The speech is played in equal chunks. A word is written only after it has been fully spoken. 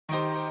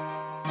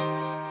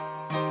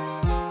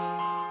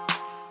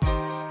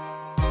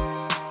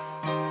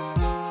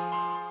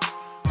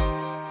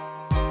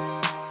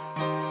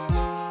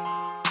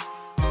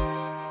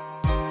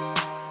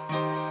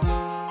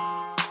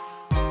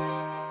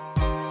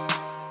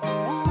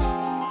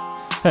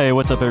Hey,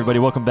 what's up, everybody?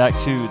 Welcome back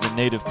to the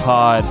Native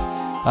Pod.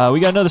 We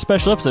got another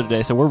special episode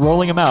today, so we're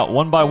rolling them out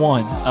one by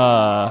one.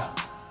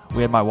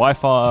 We had my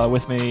wife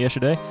with me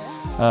yesterday.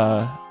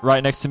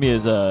 Right next to me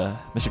is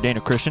Mr.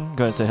 Daniel Christian.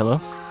 Go ahead and say hello.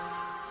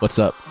 What's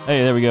up?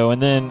 Hey, there we go.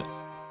 And then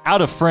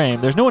out of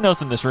frame, there's no one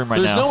else in this room right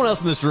now. There's no one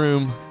else in this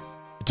room,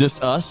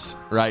 just us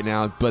right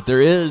now, but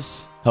there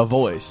is a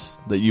voice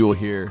that you will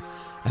hear,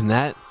 and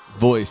that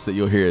voice that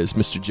you'll hear is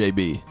Mr.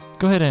 JB.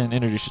 Go ahead and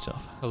introduce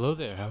yourself. Hello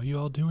there. How are you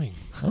all doing?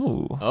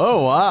 Oh,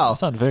 wow. That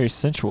sounds very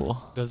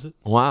sensual. Does it?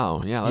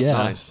 Wow. Yeah, that's Yeah.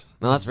 nice.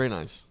 No, that's very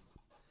nice.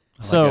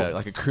 So,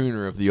 Like a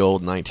crooner of the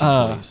old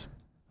 1920s.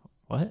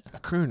 what? A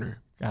crooner.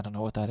 I don't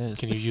know what that is.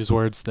 Can you use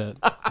words that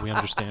we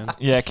understand?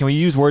 Yeah, can we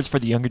use words for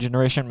the younger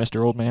generation,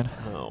 Mr. Old Man?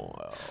 Oh,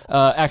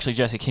 wow. Actually,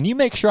 Jesse, can you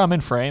make sure I'm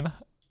in frame?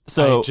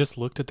 So, I just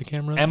looked at the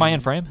camera. am I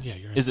in frame? Yeah,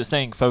 you're in Is it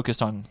saying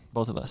focused on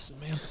both of us?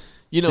 Man.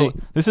 You know, See,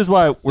 this is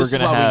why we're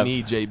going to have... we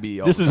need JB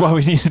all This the is time. why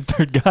we need a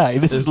third guy.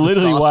 This is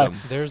literally awesome. why.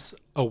 There's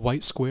a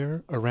white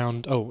square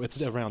around... Oh, it's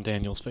around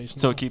Daniel's face.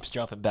 So now. it keeps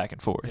jumping back and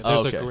forth. Yeah,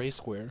 there's okay. a gray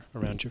square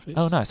around your face.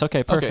 Oh, nice.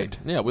 Okay, perfect.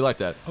 Okay. Yeah, we like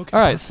that. Okay.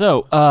 All right,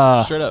 so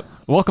Straight up.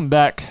 welcome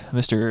back,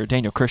 Mr.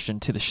 Daniel Christian,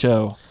 to the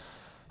show.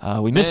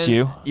 We missed Man,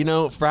 you. You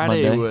know,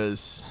 Friday Monday.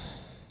 was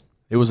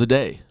a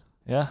day.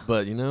 Yeah.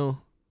 But, you know,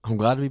 I'm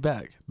glad to be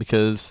back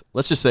because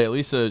let's just say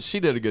Elisa, she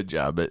did a good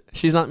job, but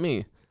she's not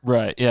me.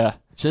 Right, yeah.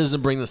 She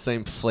doesn't bring the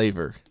same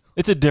flavor.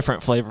 It's a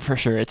different flavor for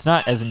sure. It's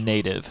not as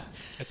native.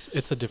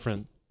 It's a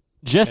different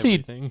Jesse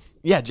everything.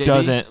 Yeah, JB.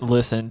 doesn't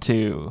listen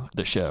to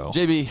the show.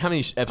 JB, how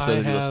many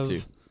episodes have you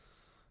listened to?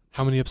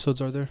 How many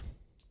episodes are there?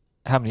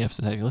 How many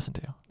episodes have you listened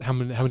to? How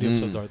many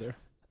episodes are there?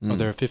 Are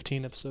there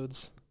 15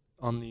 episodes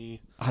on the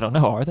I don't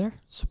know. Are there?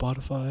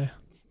 Spotify?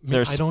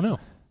 There's- I don't know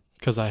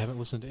because I haven't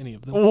listened to any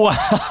of them.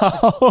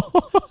 Wow.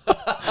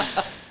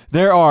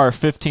 There are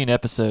 15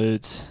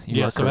 episodes. You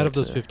Yeah, are so out of correct,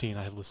 those sir. 15,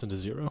 I have listened to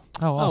 0.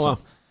 Oh, awesome. wow.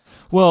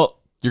 Well,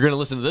 You're going to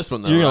listen to this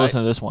one, though, you're going to right?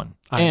 listen to this one.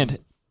 I'm And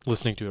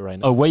listening to it right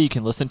now. a way you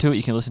can listen to it,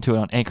 you can listen to it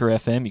on Anchor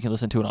FM, you can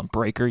listen to it on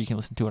Breaker, you can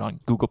listen to it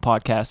on Google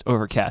Podcasts,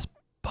 Overcast,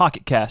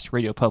 Pocket Cast,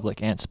 Radio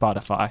Public, and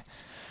Spotify.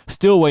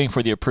 Still waiting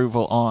for the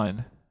approval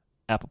on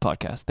Apple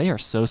Podcasts. They are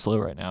so slow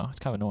right now. It's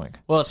kind of annoying.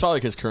 Well, it's probably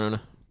because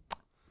Corona.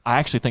 I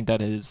actually think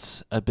that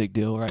is a big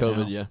deal right now.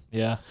 COVID, yeah.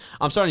 Yeah.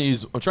 I'm trying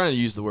to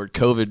use the word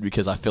COVID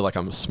because I feel like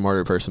I'm a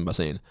smarter person by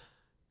saying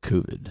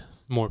COVID.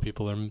 More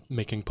people are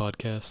making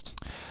podcasts.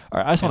 All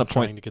right, I just want to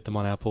trying point. to get them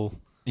on Apple.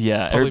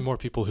 Yeah. Probably more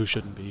people who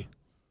shouldn't be.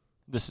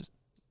 This is.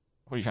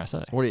 What are you trying to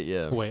say? What?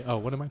 Yeah. Wait,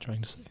 what am I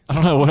trying to say? I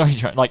don't know. What are you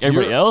trying? Like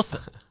everybody else?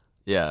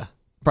 Yeah.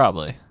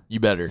 Probably. You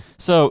better.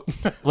 So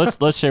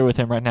let's share with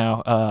him right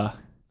now.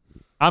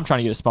 I'm trying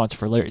to get a sponsor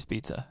for Larry's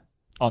Pizza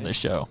on this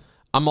show.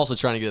 I'm also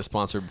trying to get a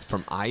sponsor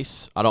from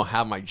Ice. I don't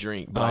have my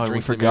drink, but Oh, I we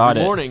drink them forgot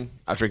every it. morning.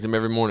 I drink them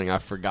every morning. I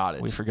forgot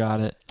it We forgot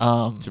it.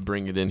 to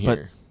bring it in But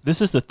here.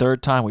 this is the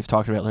third time we've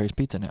talked about Larry's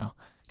Pizza now.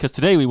 Because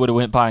today we would have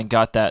went by and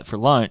got that for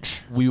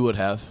lunch. We would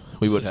have.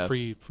 We This would is have.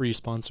 free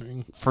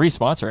sponsoring. Free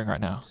sponsoring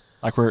right now.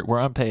 Like we're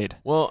unpaid.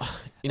 Well,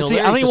 you know, See,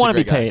 I Larry's don't even such a want to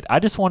be great guy. paid. I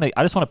just want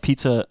a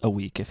pizza a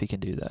week if he can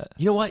do that.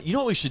 You know what? You know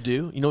what we should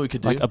do? You know what we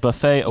could do? Like a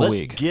buffet a Let's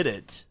week. get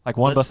it. Like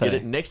one let's buffet.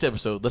 Get it. Next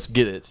episode, let's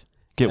get it.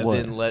 Get and what?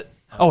 Then let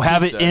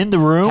Have it pizza. in the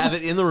room? Have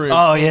it in the room.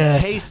 Oh, and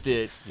yes. Taste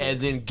it and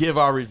then give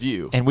our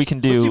review. And we can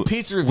Let's do do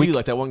pizza review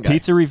like that one guy.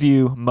 Pizza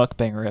review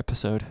mukbanger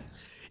episode.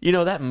 You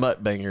know that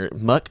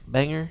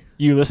mukbanger?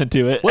 You listen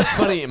to it. What's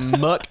funny?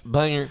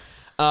 Mukbanger.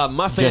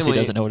 My family Jesse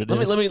doesn't know what it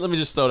is. Let me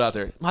just throw it out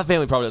there. My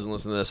family probably doesn't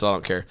listen to this, so I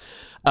don't care.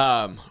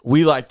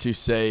 We like to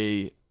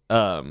say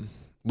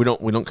we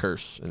don't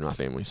curse in my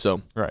family,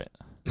 so Right.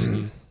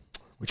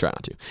 we try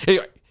not to.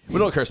 Anyway, we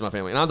don't curse in my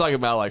family, and I'm talking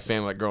about like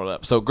family like growing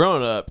up. So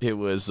growing up, it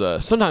was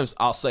sometimes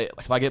I'll say it,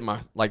 like if I get my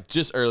like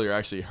just earlier I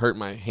actually hurt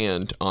my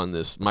hand on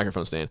this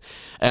microphone stand,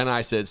 and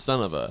I said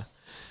son of a.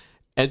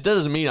 And it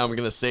doesn't mean I'm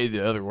gonna say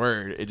the other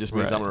word. It just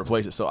means Right. I'm gonna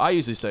replace it. So I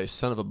usually say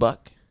son of a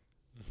buck.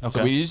 Okay.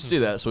 So we used to do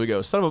that. So we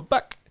go son of a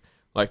buck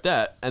like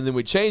that, and then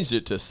we changed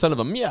it to son of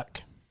a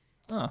muck.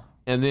 Oh.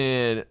 And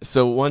then,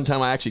 so one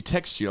time I actually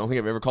texted you. I don't think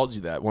I've ever called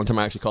you that. One time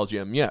I actually called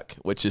you a muck,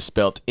 which is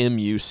spelled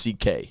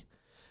M-U-C-K.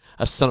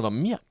 A son of a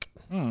muck.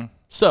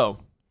 So,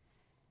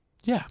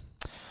 yeah.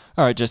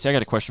 All right, Jesse, I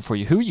got a question for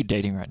you. Who are you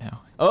dating right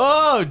now?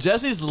 Oh,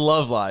 Jesse's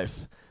love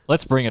life.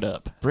 Let's bring it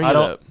up. Bring I it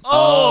don't- up.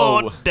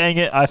 Oh, Oh. dang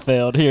it! I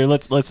failed. Here,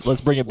 let's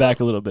bring it back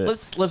a little bit.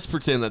 Let's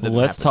pretend that didn't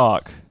Let's happen.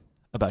 talk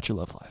about your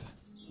love life.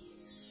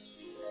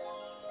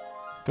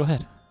 Go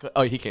ahead.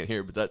 Oh, he can't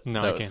hear, but that.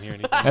 No, that I was- can't hear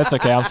anything. That's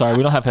okay. I'm sorry.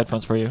 We don't have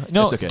headphones for you.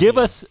 No, That's okay. give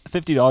us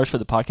 $50 for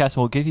the podcast, and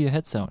we'll give you a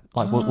headset.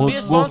 Like we'll Be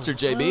a sponsor,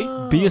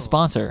 JB. be a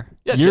sponsor.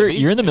 Yeah, you're JB.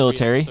 you're in the Every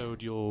military.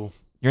 episode you'll-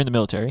 You're in the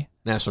military.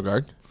 National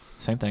Guard.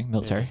 Same thing. yeah,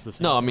 Military. it's the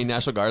same No, I thing. mean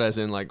National Guard, as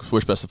in like we're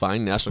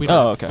specifying National We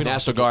Guard. Oh, okay. we don't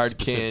National have to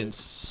be Guard specific. can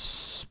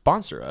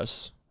sponsor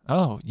us.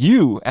 Oh,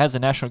 you as a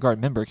National Guard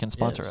member can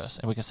sponsor Yes. us,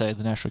 and we can say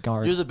the National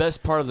Guard You're the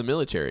best part of the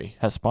military.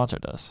 has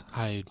sponsored us.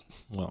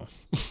 Well,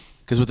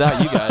 Because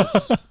without you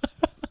guys,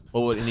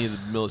 what would any of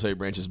the military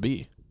branches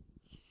be?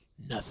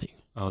 Nothing.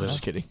 oh, I'm there's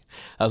just kidding.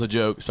 That was a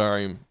joke.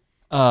 Sorry.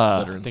 I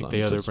veterans. think on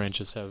the other Twitch.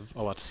 branches have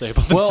a lot to say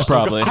about that. Well,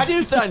 Probably. I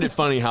do find it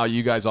funny how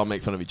you guys all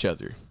make fun of each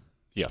other.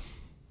 yeah.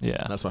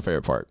 Yeah. That's my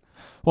favorite part.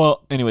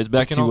 Well, anyways, We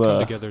back can all to come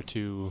together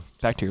to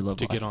back to your love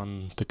to life. get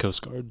on the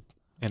Coast Guard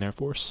and Air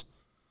Force.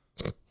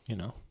 You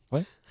know.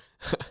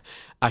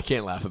 I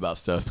can't laugh about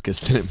stuff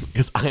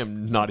because I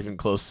am not even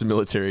close to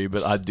military,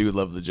 but I do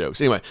love the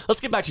jokes. Anyway,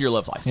 let's get back to your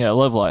love life. Yeah,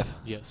 love life.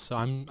 Yes, so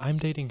I'm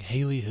dating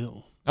Haley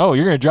Hill. Oh,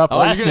 you're gonna drop Oh,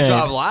 last you're going to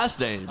names. drop last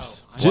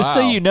names. Just so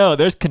Wow. you know,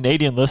 there's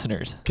Canadian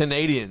listeners.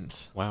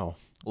 Canadians. Wow.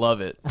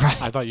 Love it.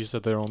 I thought you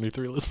said there are only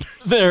 3 listeners.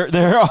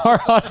 There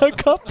are on a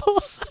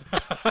couple.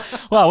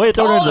 Wow, way to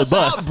throw it Call under the us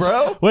bus, out,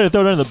 bro. Way to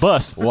throw it under the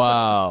bus.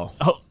 Wow.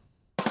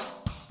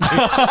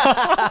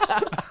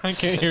 I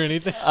can't hear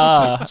anything.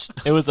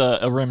 It was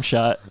a rim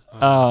shot.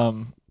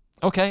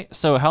 Okay,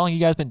 so how long you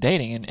guys been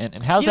dating,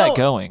 and how's that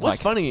going?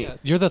 What's funny?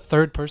 You're the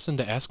third person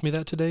to ask me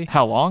that today.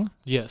 How long?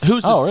 Yes.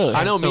 Who's Oh, this? really?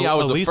 I know So me. I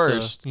was Elisa, the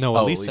first. No,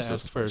 Oh, Elisa Elisa asked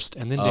was first,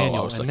 and then Oh, I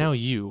Daniel, was and second. now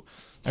you.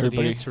 So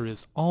Everybody- the answer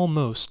is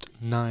almost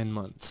 9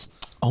 months.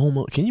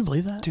 Almost. Can you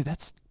believe that? Dude,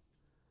 that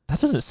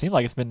doesn't seem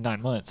like it's been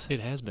 9 months. It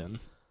has been,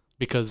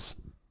 because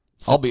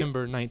I'll be-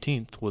 September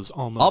 19th was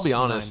almost I'll be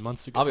honest. 9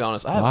 months ago. I'll be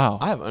honest. Wow.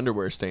 I have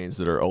underwear stains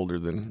that are older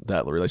than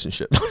that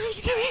relationship.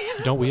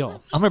 Don't we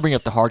all? I'm gonna bring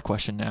up the hard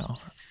question now.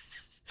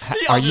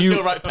 I'll Are just you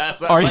go right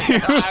past that. are Like, you-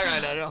 all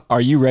right, I know.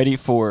 are you ready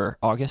for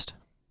August?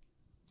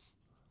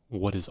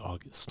 What is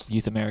August?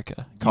 Youth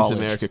America College. Youth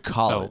America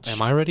College. Oh,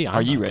 am I ready? I'm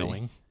Are you not ready?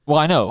 going. Well,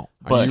 I know,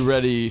 Are but you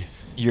ready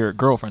your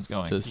girlfriend's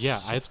going. to? Yeah,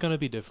 it's gonna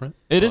be different.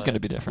 It is but gonna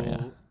be different, yeah.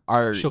 we'll-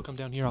 Are She'll come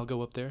down here. I'll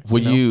go up there.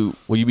 will know?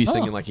 you be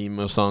singing Oh. like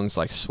emo songs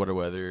like Sweater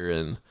Weather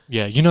and?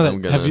 Yeah, you know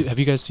I'm that. gonna- Have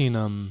you guys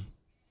seen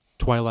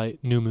Twilight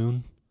New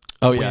Moon?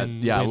 Oh yeah,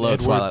 When- yeah. I when love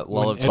Edward, Twilight.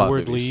 when Love Twilight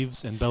Edward movies.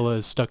 leaves and Bella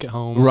is stuck at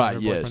home. Right,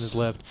 And her boyfriend yes. is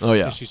left. Oh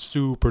yeah. And she's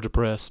super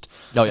depressed.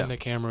 Oh yeah. And the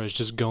camera is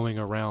just going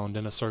around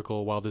in a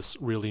circle while this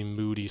really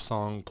moody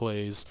song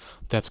plays.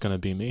 That's gonna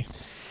be me.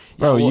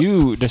 Bro, Yeah, well-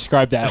 you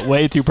described that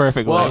way too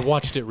perfectly. I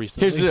watched it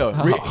recently. Here's the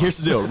deal. Here's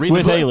the deal. Read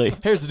With the book. Haley.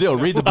 Here's the deal.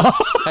 Read the book.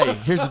 Hey,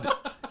 here's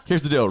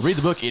the deal. Read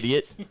the book,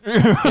 idiot. You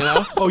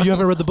know, Oh, you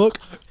haven't read the book,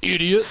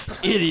 idiot.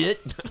 idiot.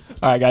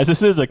 All right, guys,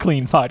 this is a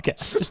clean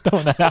podcast. Just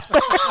throwing that out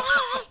there.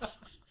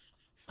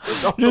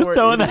 Just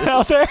throwing that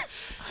out there.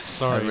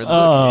 Sorry, read the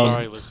book.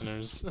 sorry,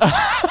 listeners.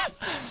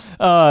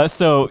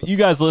 So you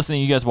guys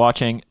listening, you guys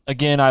watching,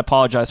 again, I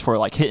apologize for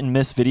like hit and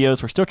miss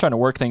videos. We're still trying to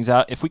work things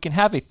out. If we can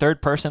have a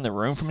third person in the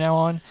room from now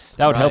on,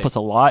 that would help Right. us a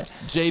lot.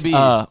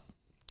 JB.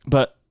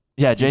 But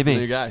yeah, He's the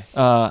new JB.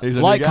 guy. He's a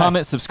new Like, guy.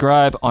 comment,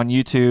 subscribe on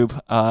YouTube.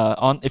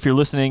 If you're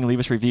listening, leave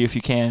us a review if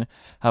you can.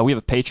 We have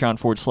a Patreon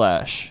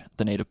 /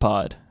 The Native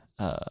Pod.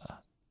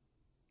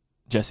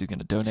 Jesse's going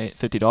to donate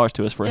 $50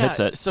 to us for a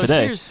headset so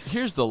today.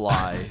 Here's the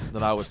lie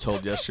that I was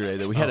told yesterday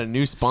that we had a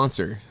new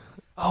sponsor.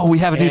 Oh, we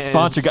have a new And-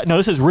 sponsor. No,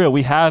 this is real.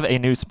 We have a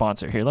new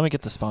sponsor. Here, let me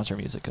get the sponsor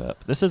music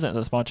up. This isn't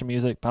the sponsor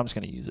music, but I'm just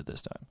going to use it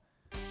this time.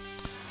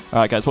 All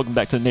right, guys, welcome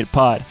back to the Native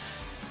Pod.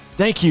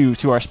 Thank you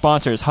to our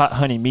sponsors, Hot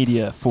Honey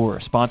Media, for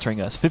sponsoring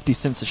us. 50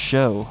 cents a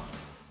show,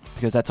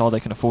 because that's all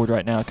they can afford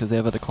right now because they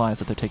have other clients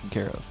that they're taking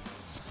care of.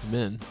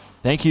 Amen.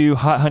 Thank you,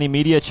 Hot Honey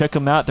Media. Check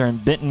them out. They're in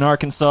Benton,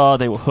 Arkansas.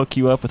 They will hook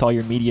you up with all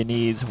your media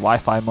needs,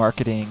 Wi-Fi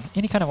marketing,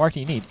 any kind of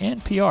marketing you need,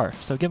 and PR.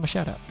 So give them a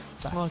shout out.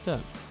 I like that.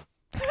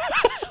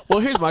 Well,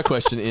 here's my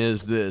question: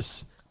 is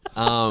this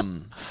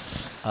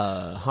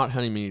Hot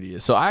Honey Media?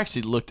 So I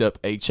actually looked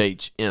up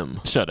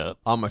HHM Shut up.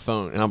 on my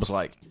phone, and I was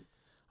like,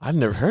 I've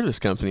never heard of this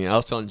company. I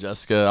was telling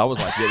Jessica, I was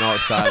like getting all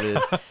excited.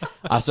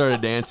 I started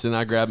dancing.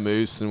 I grabbed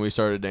Moose, and we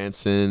started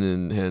dancing,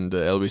 and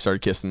LB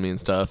started kissing me and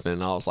stuff.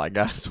 And I was like,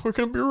 guys, we're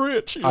gonna be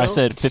rich. You know? I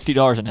said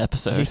 $50 an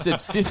episode. he said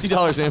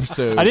 $50 an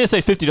episode. I didn't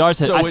say $50.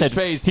 So I which said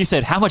pays- he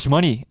said how much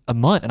money a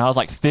month, and I was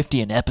like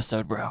 50 an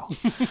episode, bro.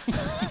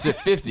 He said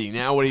 50.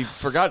 Now what he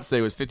forgot to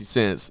say was 50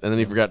 cents, and then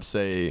he forgot to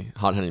say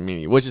Hot Honey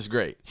Media, which is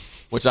great,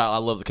 which I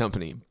love the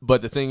company.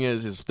 But the thing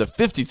is the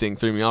 50 thing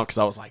threw me off because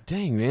I was like,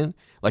 dang, man,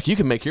 like you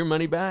can make your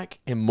money back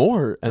and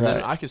more, and then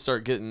Right. I could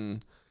start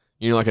getting,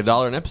 like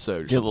 $1 an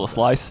episode. Or Get a little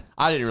something like slice. that.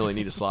 I didn't really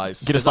need a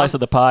slice. Get a slice of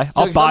the pie.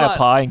 I'll 'cause buy I'm a not-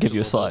 pie and give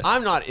you a slice.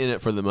 I'm not in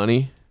it for the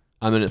money.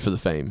 I'm in it for the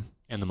fame.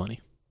 And the money.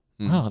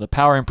 Oh, the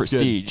power and It's good.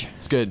 prestige.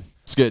 It's good.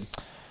 It's good.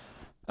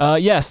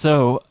 Yeah,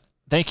 so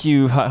thank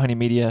you, Hot Honey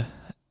Media.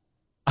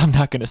 I'm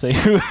not going to say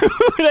who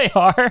they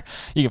are.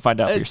 You can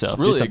find out for It's yourself.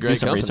 really do some, a great do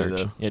some company, research.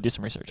 though. Yeah, do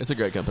some research. It's a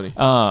great company.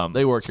 They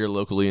They work here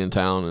locally in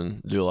town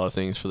and do a lot of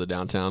things for the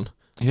downtown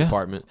yeah,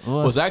 department.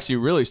 Well, Was actually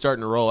really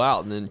starting to roll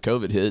out, and then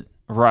COVID hit.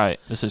 right.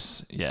 This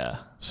is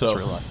So it's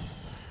real life.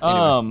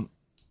 Anyway.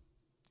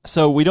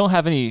 So we don't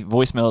have any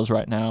voicemails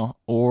right now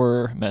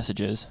or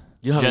messages.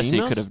 You don't have Jesse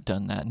emails? could have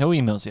done that. No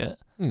emails yet.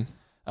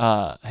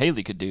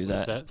 Haley could do What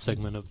does that. that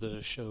segment of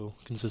the show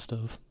consist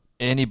of?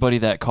 Anybody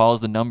that calls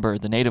the number,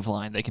 the native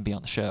line, they can be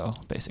on the show,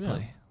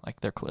 basically. Yeah. Like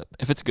their clip.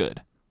 If it's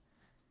good.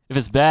 If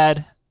it's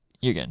bad,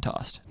 you're getting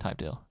tossed type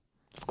deal.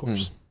 Of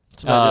course.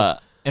 It's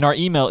about And our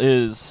email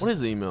is what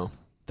is the email?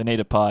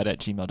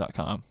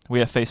 thenativepod@gmail.com. We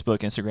have Facebook,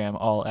 Instagram,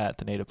 all at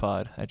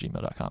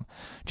thenativepod@gmail.com.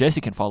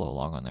 Jesse can follow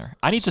along on there.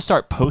 I need to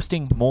start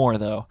posting more,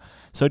 though.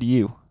 So do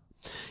you.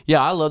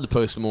 Yeah, I love to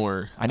post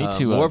more. I need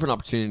to, more of an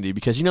opportunity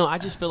because I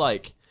just feel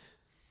like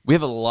we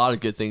have a lot of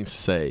good things to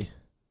say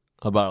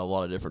about a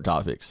lot of different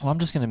topics. Well, I'm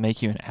just gonna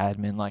make you an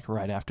admin like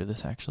right after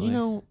this.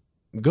 Actually,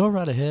 Go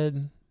right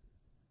ahead.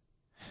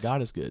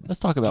 God is good. let's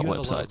talk about Do you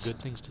have a lot of websites. good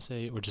things to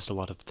say, or just a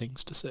lot of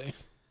things to say?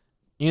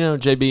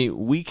 JB,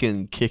 we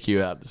can kick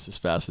you out just as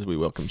fast as we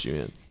welcomed you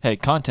in. Hey,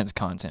 content's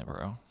content,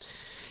 bro.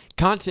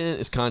 Content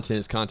is content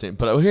is content.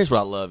 But here's what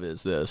I love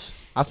is this.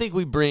 I think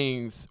we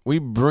bring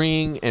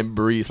and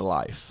breathe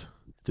life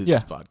through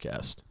this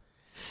podcast.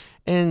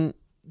 And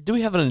do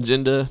we have an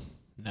agenda?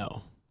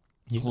 No.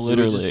 Yes.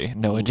 Literally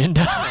no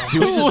agenda. Do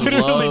we just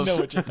Literally love?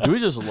 no agenda. Do we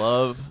just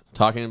love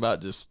talking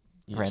about just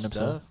Random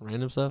stuff?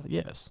 Random stuff.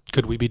 Yes.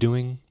 Could we be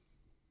doing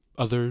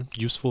other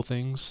useful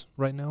things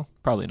right now?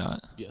 Probably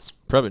not. Yes.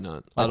 Probably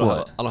not. Like I don't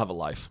what? have a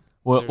life.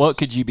 What There's-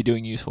 could you be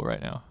doing useful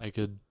right now?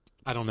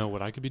 I don't know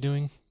what I could be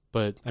doing,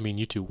 but I mean,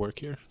 you two work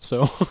here,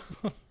 so I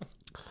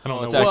don't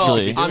know. it's what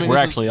actually- you could be doing. we're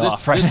actually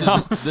off right now.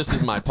 This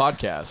is my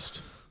podcast.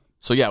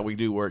 So yeah, we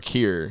do work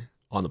here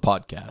on the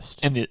podcast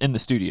In the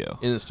studio,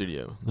 in the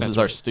studio. This That's is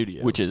our right.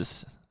 studio. which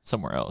is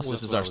somewhere else.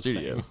 this That's is what I our was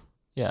studio. saying.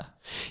 Yeah.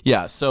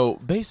 Yeah. So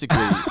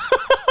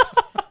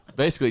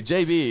basically,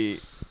 JB,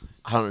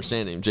 I don't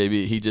understand him.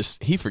 JB,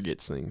 he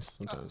forgets things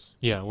sometimes.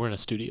 Yeah, we're in a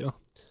studio.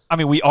 I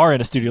mean, we are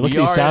in a studio. Look We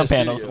at these are in a sound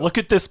panels. studio. Look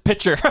at this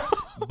picture.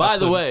 By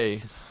the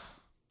way,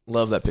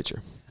 love that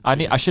picture.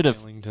 I should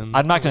have. Ellington.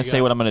 I'm not What going we to say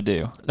got? what I'm going to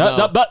do.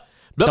 No.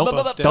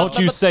 Don't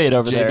you say it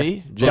over there.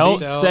 JB,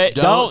 Don't say.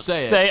 don't Don't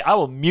say it. say. I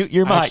will mute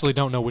your I mic. actually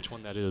don't know which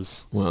one that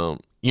is. Well,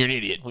 you're an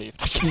idiot. Leave.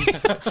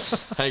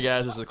 Hey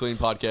guys, this is a clean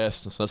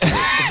podcast. So that's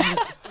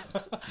it.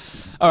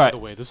 All By right. the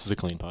way, this is a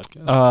clean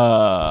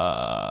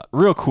podcast.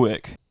 Real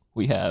quick,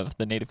 we have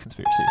the native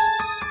conspiracies.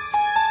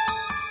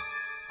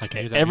 I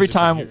can hear that Every music from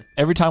time, here.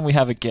 every time we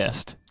have a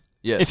guest,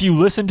 Yes. if you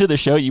listen to the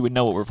show, you would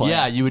know what we're playing.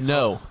 yeah, you would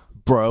know,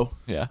 bro.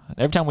 Yeah.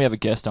 Every time we have a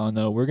guest on,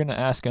 though, we're going to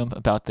ask them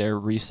about their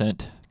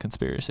recent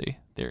conspiracy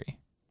theory.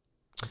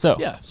 So,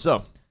 Yeah.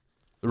 So,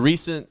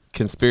 recent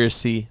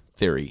conspiracy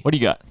theory. what do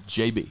you got?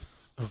 JB.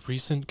 A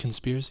recent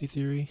conspiracy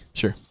theory.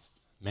 Sure.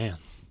 Man,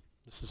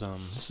 this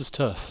is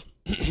tough.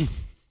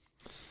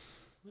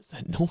 What's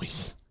that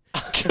noise?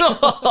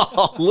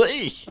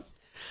 Golly.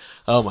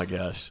 Oh my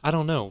gosh. I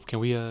don't know. Can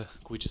we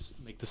just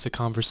make this a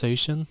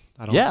conversation?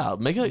 I don't. Yeah,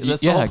 make it.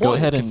 That's Yeah, the whole go point.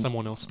 ahead Can and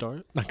someone else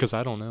start? Because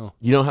I don't know.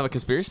 You don't have a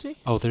conspiracy?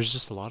 Oh, there's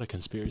just a lot of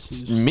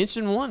conspiracies.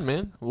 Mention one,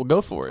 man. We'll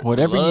go for it.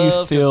 whatever you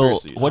Love feel,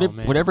 conspiracies. Oh,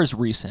 man. whatever's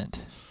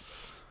recent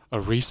A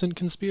recent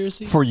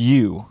conspiracy? for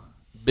you.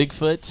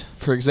 Bigfoot,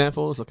 for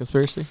example, is a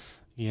conspiracy.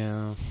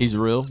 Yeah. He's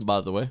real,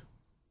 by the way.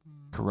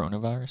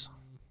 Coronavirus.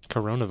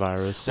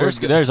 Coronavirus.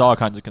 There's all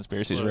kinds of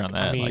conspiracies Look, around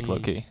I that, like mean- low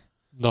key.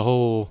 The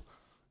whole,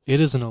 it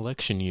is an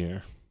election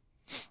year.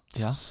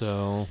 Yeah.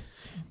 So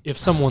if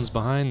someone's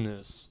behind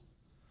this,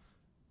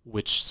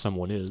 which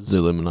someone is, The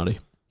Illuminati.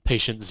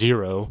 patient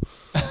zero.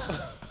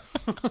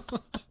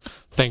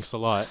 Thanks a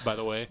lot, by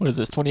the way. What is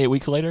this? 28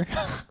 weeks later.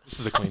 This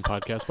is a clean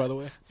podcast, by the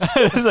way.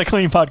 This is a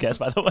clean podcast,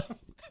 by the way.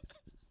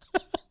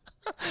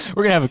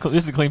 We're gonna have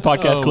this is a clean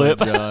podcast Oh clip.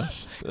 my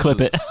gosh.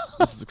 Clip it.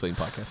 This is a clean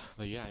podcast.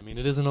 But yeah, I mean,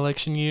 it is an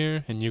election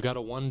year, and you got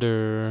to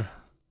wonder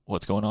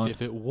What's going on?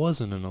 if it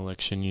wasn't an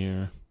election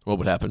year. What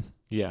would happen?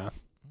 Yeah.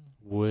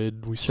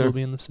 Would we still Sure.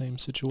 be in the same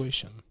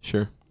situation?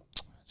 Sure.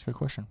 That's a good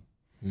question.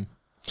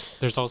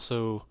 There's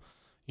also,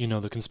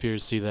 the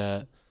conspiracy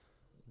that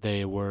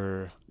they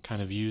were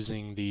kind of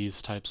using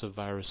these types of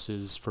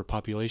viruses for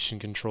population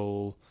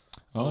control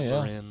Oh over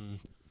yeah. in,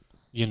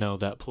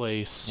 that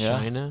place. Yeah.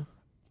 China?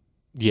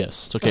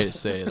 Yes. It's okay to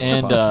say it.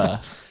 And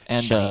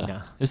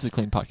China. this is a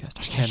clean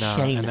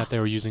podcast. And that they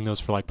were using those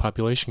for like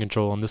population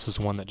control, and this is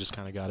one that just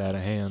kind of got out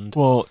of hand.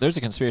 Well, there's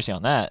a conspiracy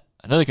on that.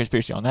 Another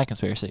conspiracy on that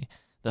conspiracy.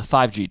 The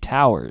 5G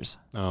towers.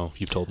 Oh,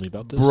 you've told me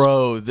about this.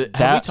 Bro, have we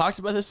That- talked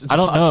about this? In I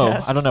the don't know.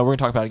 podcast? I don't know. We're gonna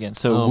talk about it again.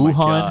 So Oh my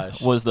Wuhan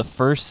gosh. was the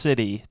first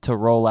city to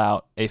roll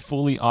out a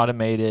fully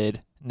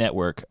automated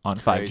network on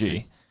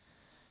Crazy.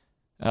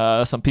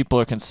 5G. Some people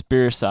are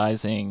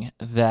conspiracizing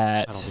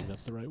that I don't think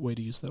that's the right way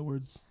to use that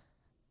word.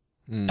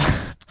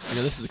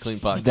 This is a clean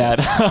podcast. that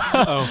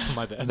Oh,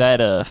 my bad. that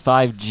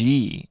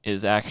 5G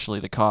is actually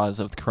the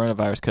cause of the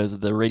coronavirus because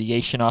the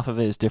radiation off of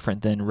it is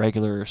different than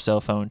regular cell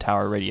phone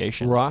tower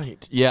radiation,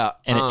 Right. Yeah.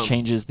 and it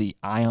changes the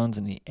ions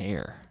in the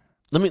air.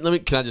 Let me.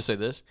 Can I just say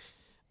this?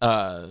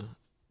 Because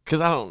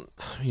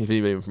if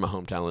anybody from my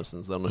hometown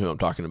listens, they'll know who I'm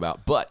talking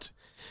about. But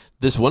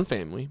this one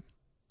family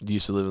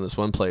used to live in this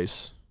one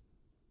place,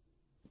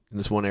 in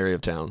this one area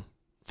of town,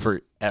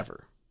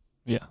 forever.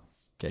 Yeah.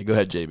 Okay, go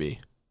ahead, JB.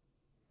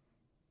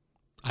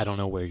 I don't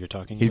know where you're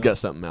talking He's about. got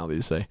something mouthy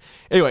to say.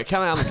 Anyway,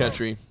 kind of out in the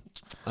country.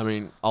 I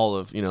mean, all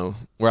of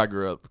where I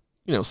grew up.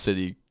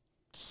 City,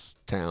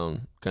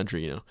 town,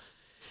 country.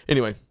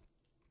 Anyway,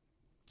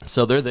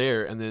 so they're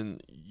there, and then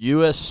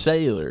U.S.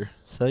 Cellular,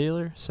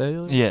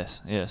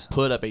 Yes.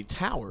 put up a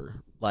tower.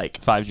 Like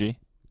 5G.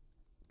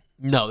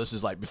 no, this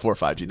is like before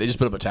 5G. They just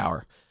put up a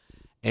tower,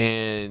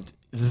 and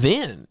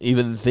then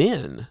even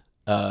then,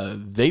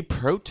 they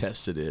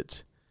protested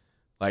it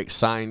like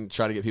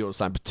try to get people to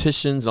sign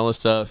petitions and all this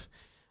stuff,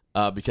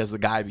 because the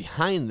guy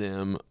behind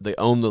them, they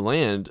own the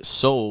land,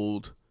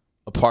 sold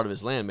a part of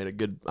his land,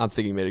 I'm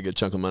thinking made a good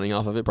chunk of money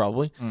off of it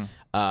probably.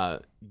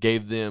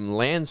 Gave them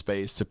land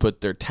space to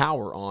put their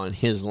tower on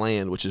his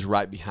land, which is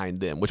right behind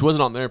them, which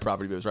wasn't on their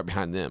property, but it was right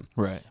behind them,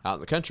 Right. out in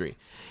the country.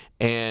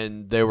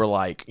 And they were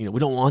like, we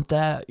don't want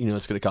that.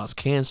 It's going to cause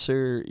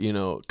cancer,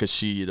 because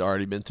she had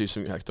already been through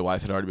the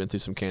wife had already been through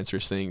some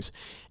cancerous things.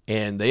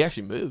 And they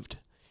actually moved.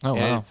 Oh,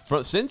 and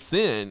wow. Since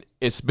then,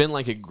 it's been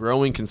like a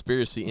growing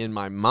conspiracy in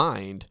my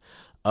mind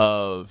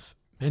of,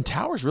 man,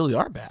 towers really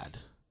are bad.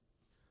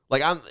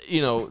 Like, I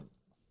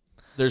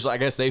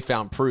guess they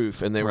found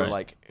proof, and they were Right.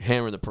 like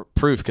hammering the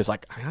proof, because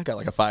like I got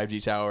like a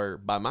 5G tower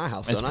by my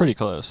house. It's pretty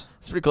close.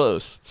 It's pretty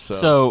close.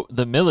 So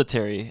the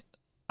military,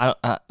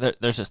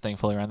 there's this thing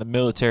floating around. The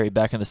military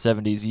back in the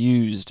 70s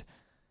used,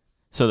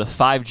 so the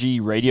 5G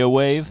radio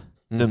wave,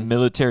 the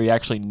military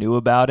actually knew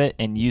about it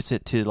and used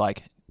it to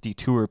like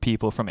detour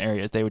people from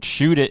areas. They would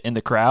shoot it in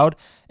the crowd,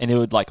 and it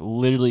would like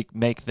literally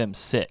make them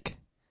sick.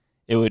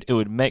 It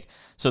would make,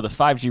 so the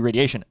 5G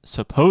radiation,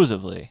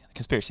 supposedly,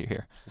 conspiracy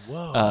here,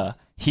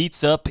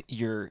 heats up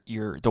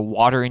the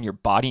water in your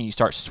body, and you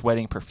start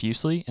sweating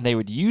profusely, and they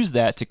would use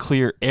that to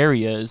clear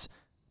areas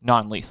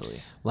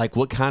non-lethally. Like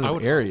what kind I of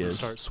would areas?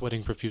 start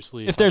sweating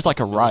profusely If there's I like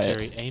saw a the riot.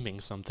 military aiming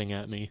something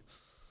at me.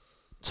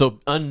 So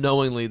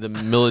unknowingly, the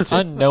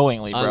military.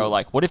 Unknowingly, bro.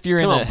 Like, what if you're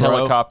in Come a on, bro.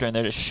 helicopter and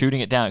they're just shooting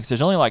it down? Because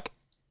there's only like,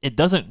 it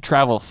doesn't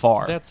travel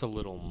far. That's a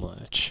little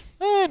much.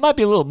 It might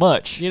be a little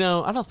much. I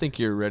don't think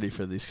you're ready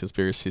for these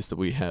conspiracies that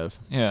we have.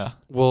 Yeah.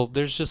 Well,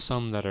 there's just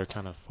some that are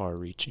kind of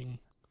far-reaching.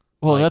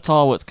 Well, Like, that's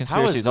all what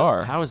conspiracies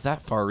are. How is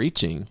that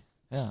far-reaching?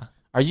 Yeah.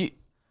 Are you?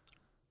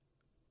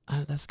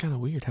 That's kind of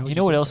weird. How would You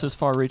know what think else that? is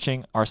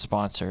far-reaching? Our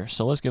sponsor.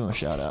 So let's give them a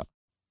shout out.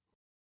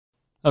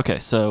 Okay,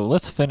 so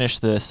let's finish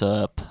this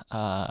up.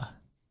 How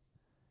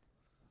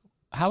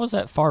is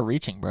that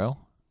far-reaching, bro?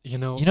 You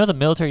know, The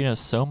military knows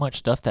so much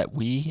stuff that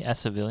we as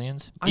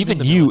civilians, I'm in even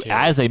the you military.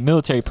 as a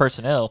military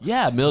personnel,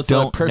 Yeah, military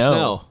don't personnel.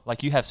 know.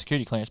 Like, you have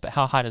security clearance, but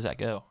how high does that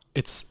go?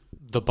 it's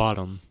the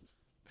bottom.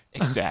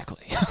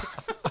 Exactly.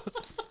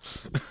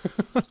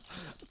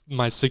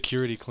 My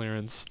security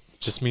clearance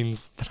just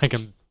means that I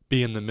can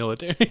be in the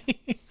military.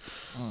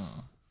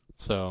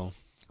 So,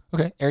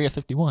 Okay, Area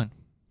 51.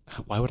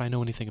 why would I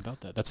know anything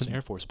about that? That's an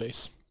Air Force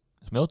base.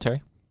 It's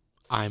military.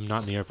 I'm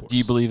not in the Air Force. Do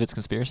you believe it's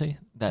conspiracy?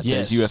 That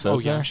Yes. there's UFOs Oh,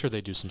 yeah, there? I'm sure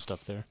they do some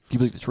stuff there. Do you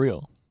believe it's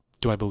real?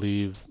 Do I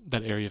believe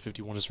that Area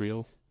 51 is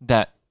real?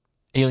 That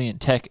alien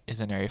tech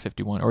is in Area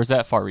 51? Or is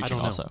that far-reaching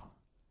know. also?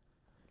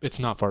 It's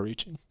not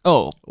far-reaching.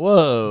 Oh,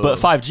 Whoa! but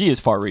 5G is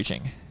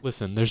far-reaching.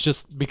 Listen, there's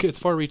just, because it's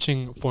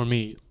far-reaching for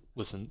me.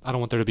 Listen, I don't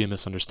want there to be a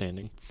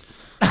misunderstanding.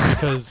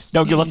 Because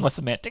Don't get left my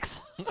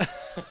semantics.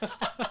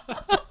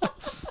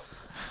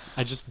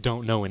 I just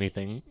don't know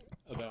anything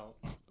about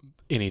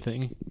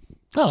anything,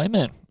 Oh,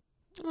 amen.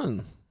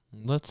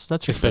 That's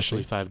especially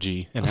refreshing.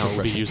 5G and how it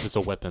will be used as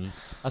a weapon.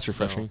 That's So-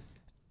 refreshing.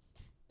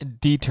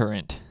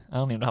 Deterrent. I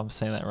don't even know how I'm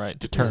saying that right.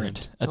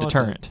 Deterrent. A I like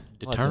deterrent.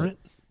 Deterrent?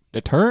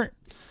 Deterrent?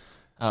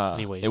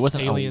 Anyways, It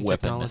wasn't alien a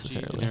weapon technology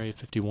necessarily. in Area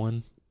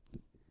 51.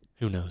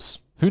 Who knows?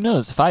 Who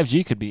knows?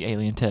 5G could be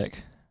alien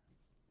tech.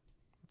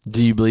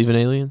 Do you believe in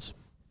aliens?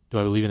 Do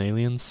I believe in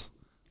aliens?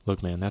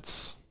 Look, man, I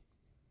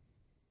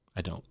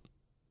don't.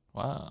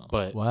 Wow.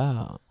 But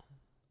Wow.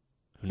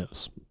 who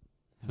knows?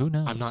 Who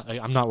knows?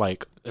 I'm not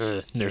like,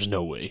 there's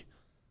no way.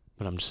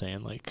 But I'm just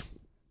saying, like,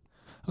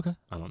 Okay.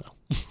 I don't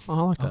know. Oh,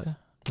 I like that. Okay.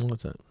 I like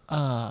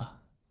that.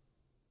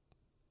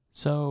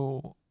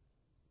 So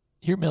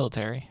you're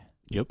military.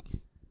 Yep.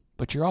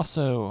 But you're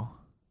also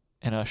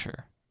an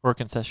usher or a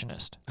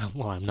concessionist.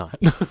 Well, I'm not.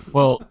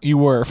 Well, you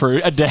were for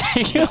a day,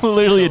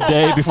 literally a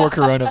day before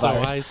So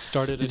coronavirus. I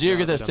started. Did you ever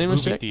get that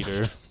stimulus check?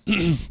 Theater,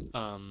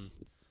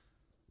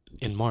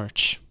 in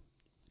March,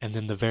 and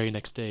then the very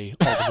next day,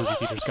 all the movie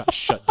theaters got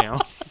shut down.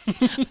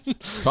 Probably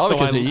So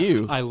because of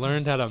you. I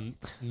learned how to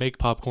make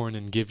popcorn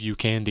and give you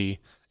candy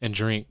and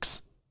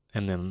drinks,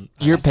 and then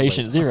I You're had to wait.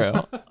 patient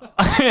zero.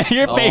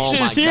 You're Oh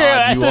patient my zero God,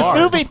 at you the are.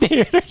 movie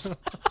theaters.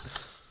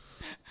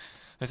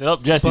 I said, "Oh,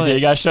 Jesse's here.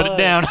 You gotta shut it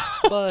down."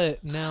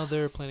 But now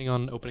they're planning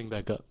on opening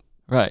back up.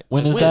 Right.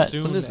 When is When that?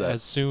 Soon, When is that?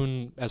 As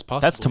soon as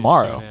possible. That's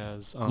tomorrow.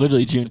 As soon as,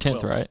 Literally June the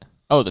 10th, 12th. right?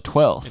 Oh, the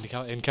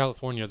 12th. In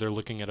California, they're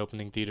looking at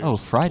opening theaters. Oh,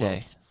 the Friday.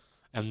 12th.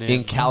 And then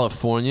In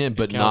California,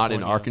 but not in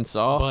California.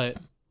 Arkansas. But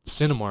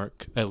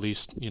Cinemark, at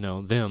least,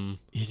 them,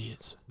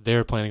 Idiots.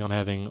 they're planning on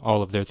having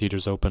all of their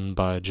theaters open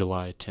by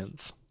July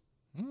 10th.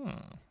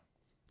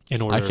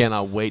 In order, I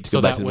cannot wait to So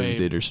go back that to the movie way-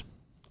 theaters.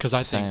 because I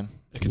think Same.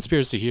 the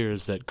conspiracy here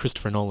is that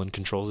Christopher Nolan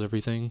controls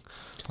everything,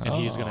 and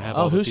he's going to have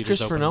Oh, all the who's theaters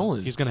Christopher open.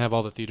 Nolan? He's going to have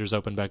all the theaters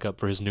open back up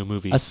for his new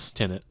movie, That's-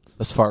 Tenet.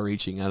 That's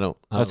far-reaching.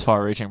 That's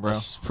far-reaching, bro.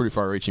 That's pretty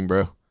far-reaching,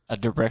 bro. A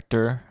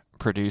director,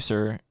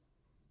 producer,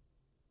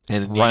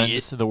 And an runs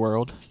idiot. the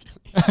world.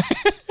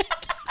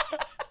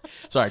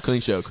 Sorry,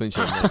 clean show. Clean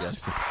show. No, guys.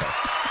 Sorry.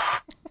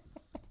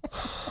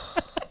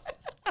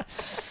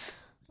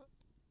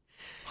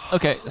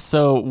 Okay,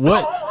 so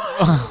what?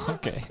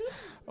 Okay,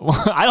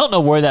 I don't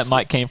know where that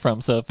mic came from.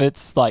 So if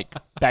it's like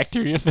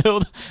bacteria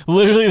filled,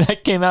 literally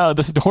that came out of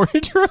the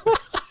storage room.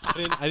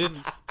 I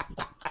didn't.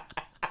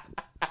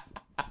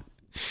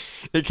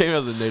 It came out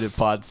of the native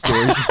pod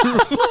storage.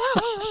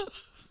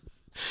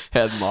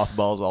 Had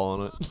mothballs all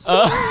on it.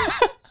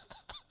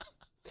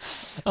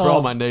 For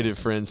all my native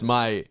friends,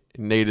 my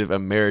Native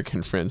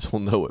American friends will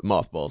know what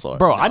mothballs are.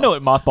 Bro, I know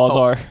what mothballs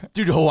are.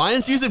 Dude,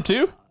 Hawaiians use them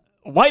too?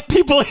 White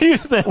people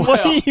use them.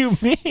 What do you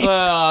mean?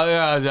 Well,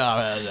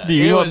 yeah. Do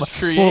you It know was what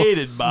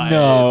created by the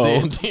No.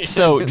 Indians.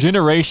 So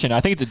generation,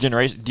 I think it's a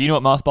generation. Do you know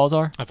what mothballs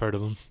are? I've heard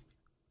of them.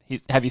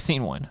 Have you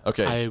seen one?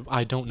 Okay.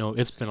 I don't know.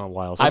 It's been a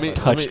while I've since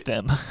touched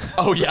them.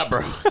 Oh, yeah,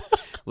 bro.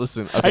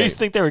 Listen, I okay. used to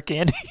think they were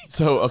candy.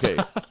 So, okay.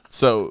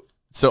 So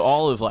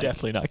all of like...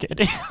 Definitely not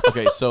candy.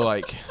 Okay, so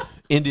like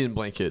Indian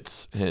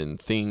blankets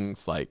and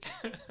things like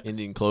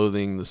Indian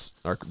clothing,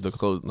 the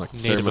clothing like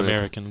Native ceremonial-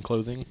 American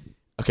clothing.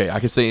 Okay, I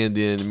can say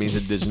Indian. It means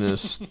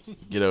indigenous.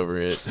 Get over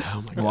it.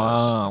 Oh my gosh.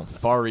 Wow.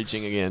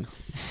 Far-reaching again.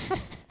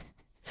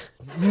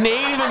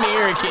 Native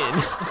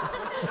American.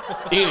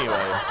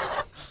 Anyway,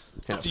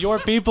 It's your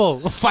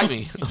people. fight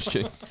me. I'm just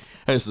kidding.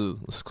 This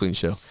is a clean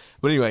show.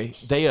 But anyway,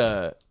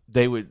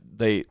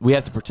 we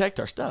have to protect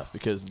our stuff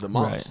because the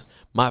moths. Right.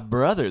 My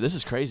brother, this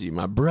is crazy.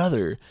 My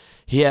brother,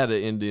 he had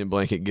an Indian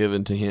blanket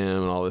given to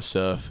him and all this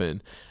stuff,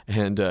 and he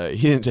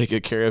didn't take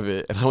good care of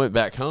it. And I went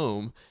back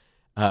home,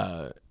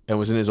 and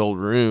was in his old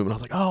room, and I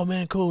was like, "Oh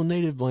man, cool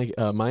native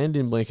blanket, my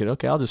Indian blanket.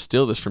 Okay, I'll just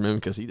steal this from him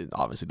because he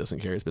obviously doesn't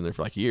care. It's been there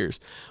for like years."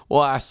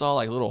 Well, I saw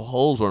like little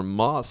holes where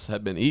moths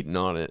had been eating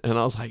on it, and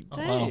I was like,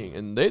 "Dang!" wow.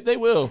 And they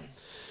will.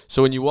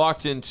 So when you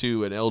walked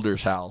into an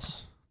elder's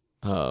house,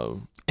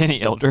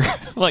 Any elder,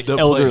 like The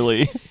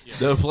elderly.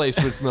 the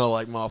place would smell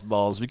like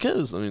mothballs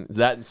because I mean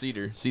that and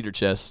cedar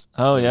chests.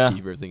 Oh, You yeah. keep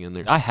everything in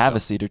there. I have So- a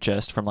cedar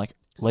chest from like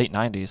late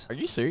 '90s, Are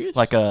you serious?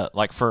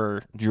 like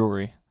for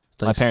jewelry.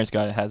 Thanks. My parents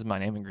got it. Has my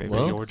name engraved.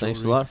 Well, Your thanks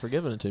a jewelry? lot for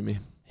giving it to me.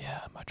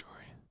 Yeah, my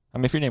jewelry. I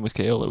mean, if your name was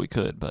Kaola, we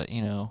could, but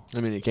you know, I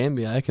mean, it can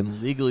be. I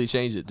can legally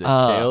change it to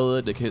Uh,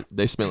 Kaola de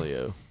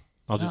Smelio.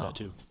 I'll do Oh. that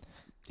too.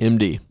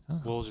 MD.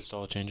 We'll just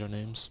all change our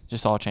names.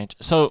 just all changed.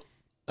 So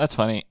that's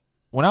funny.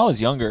 When I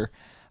was younger,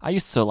 I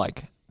used to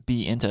like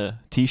be into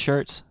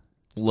T-shirts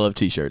Love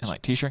t-shirts. and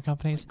like T-shirt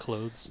companies.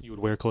 Clothes. You would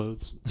wear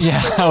clothes.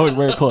 Yeah, I would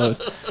wear clothes.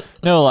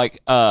 No, like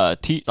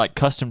like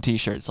custom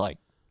T-shirts, like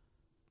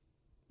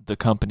the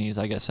companies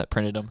I guess that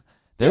printed them.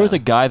 There was a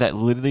guy that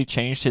literally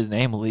changed his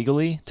name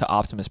legally to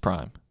Optimus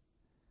Prime,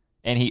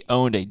 and he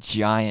owned a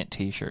giant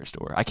T-shirt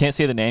store. I can't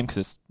say the name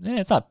because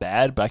it's not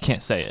bad, but I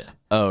can't say it.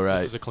 Oh, right.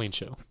 This is a clean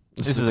show.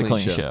 This is a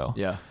clean show.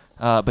 Yeah.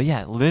 But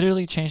yeah,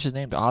 literally changed his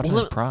name to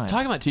Optimus Prime.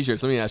 Talking about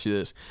t-shirts, let me ask you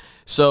this.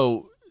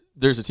 So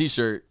there's a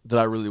t-shirt that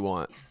I really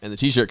want, and the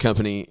t-shirt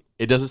company,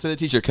 it doesn't say the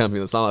t-shirt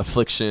company. It's not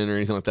Affliction or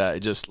anything like that. It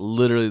just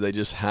literally, they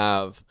just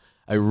have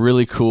a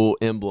really cool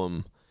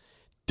emblem.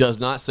 Does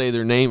not say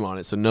their name on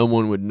it, so no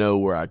one would know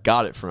where I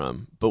got it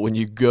from. But when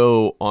you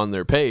go on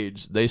their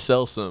page, they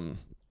sell some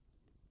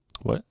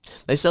What?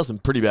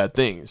 pretty bad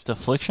things. It's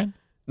Affliction?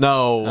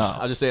 No, Oh.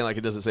 I'm just saying like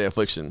it doesn't say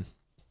Affliction.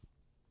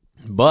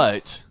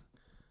 But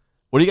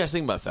what do you guys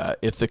think about that?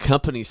 If the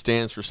company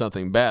stands for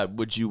something bad,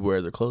 would you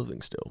wear their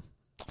clothing still?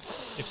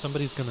 If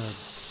somebody's gonna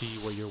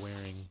see what you're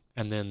wearing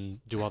and then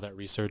do all that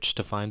research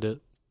to find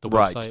it, the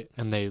Right. website,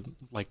 and they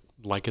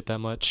like it that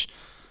much,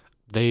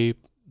 they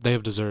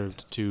have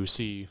deserved to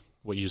see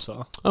what you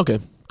saw. Okay,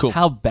 cool.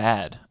 How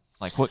bad?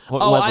 Like what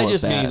Oh, level I of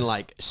just bad? mean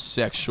like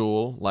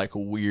sexual, like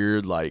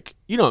weird, like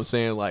you know what I'm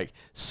saying, like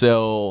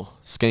sell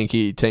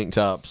skanky tank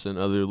tops and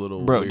other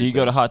little. Bro, weird do you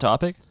go to things. Hot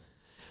Topic?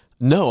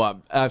 No,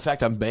 in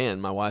fact, I'm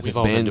banned. My wife We've has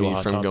all been banned to a me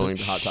Hot from Topic. going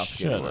to Hot Topic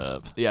Shut anymore.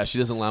 up. Yeah, she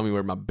doesn't allow me to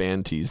wear my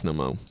band tees no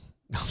more.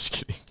 No, I'm just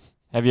kidding.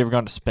 Have you ever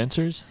gone to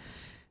Spencer's?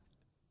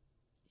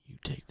 You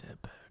take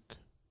that back.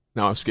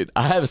 No, I'm just kidding.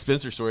 I have a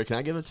Spencer story. Can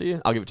I give it to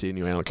you? I'll give it to you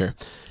anyway. I don't care.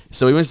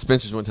 So we went to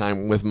Spencer's one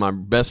time with my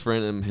best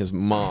friend and his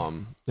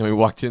mom, and we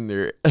walked in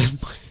there, and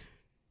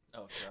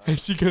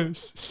she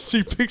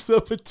picks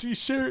up a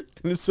T-shirt,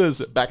 and it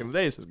says, back in the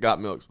day, it says "Got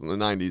Milk" from the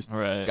 '90s.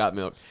 Right. Got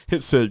Milk.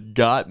 It said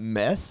 "Got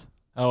Meth,"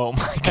 Oh my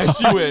god. and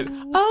she went,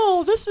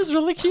 "Oh, this is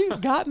really cute.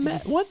 Got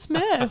meth? What's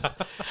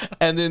meth?"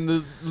 And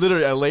then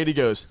literally a lady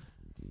goes,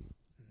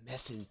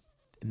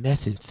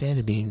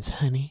 "Methamphetamines,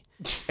 honey,"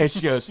 and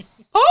she goes,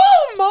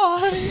 "Oh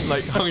my!"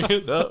 Like hung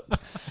it up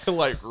and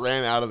like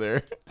ran out of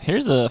there.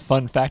 Here's a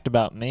fun fact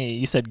about me.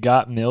 You said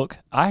Got Milk.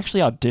 I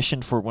actually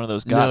auditioned for one of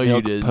those Got No, you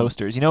Milk didn't.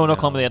 posters. You know, in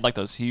Oklahoma they had like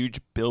those huge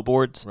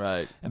billboards.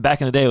 Right. And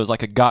back in the day, it was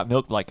like a Got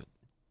Milk, like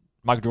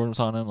Michael Jordan was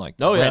on them, like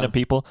Oh, yeah. random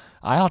people.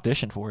 I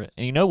auditioned for it.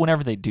 And you know,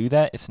 whenever they do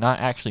that, it's not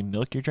actually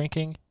milk you're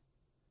drinking.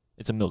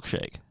 It's a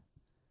milkshake.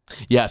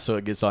 Yeah. So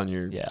it gets on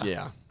your. Yeah.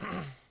 Yeah.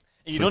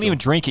 You don't even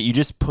drink it. You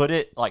just put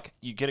it, like,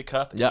 you get a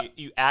cup. And Yep.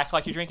 you act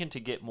like you're drinking to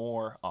get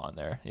more on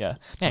there. Yeah.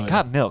 Man, Oh,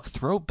 Got Milk,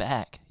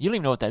 throwback. You don't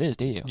even know what that is,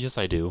 do you? Yes,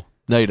 I do.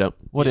 No, you don't.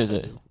 What Yes, is I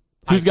it? do.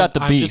 Who's got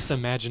the I'm beef? just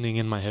imagining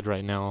in my head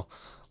right now,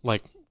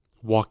 like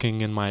walking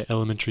in my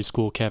elementary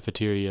school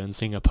cafeteria and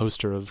seeing a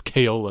poster of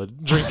Kaola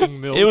drinking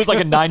milk. It was like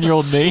a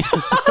 9-year-old me.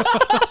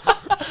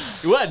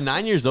 What,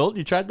 9 years old?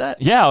 You tried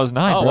that? Yeah, I was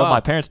 9, Oh, bro. wow. My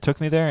parents took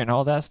me there and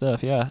all that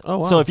stuff. Yeah. Oh,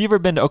 wow. So if you've ever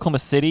been to Oklahoma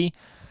City,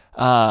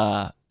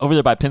 over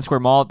there by Penn Square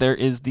Mall, there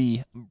is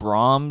the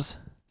Brahms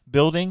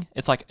building.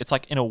 It's like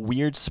in a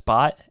weird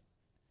spot.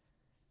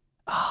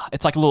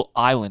 It's like a little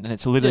island, and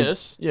it's literally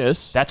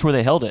Yes. that's where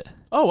they held it.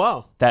 Oh,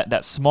 wow.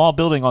 That small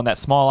building on that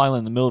small island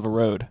in the middle of a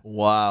road.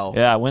 Wow.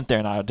 Yeah, I went there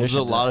and I auditioned. Was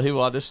there a lot of people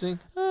auditioning?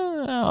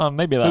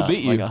 Maybe about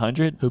beat you? like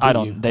 100. Who I beat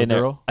don't. you? They A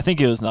never. girl? I think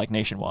it was like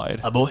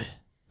nationwide. A boy.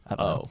 I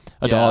don't know. Oh.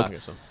 A Yeah, dog. I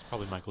guess so. It's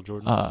probably Michael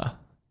Jordan.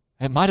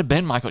 It might have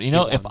been Michael. You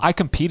know, He if won. I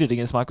competed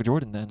against Michael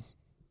Jordan then.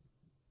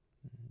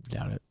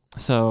 Doubt it.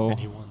 So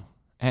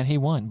and he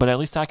won. But at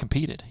least I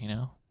competed, you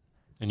know.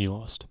 And you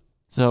lost.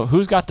 So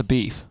who's got the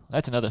beef?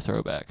 That's another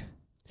throwback.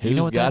 Who's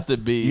know what got that- the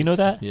beef? Do you know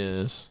that?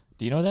 Yes.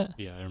 Do you know that?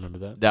 Yeah, I remember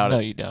that. Doubt No,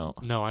 it. you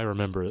don't. No, I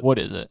remember it. What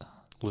is it?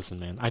 Listen,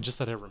 man. I just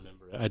said I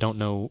remember it. I don't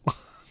know.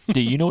 Do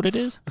you know what it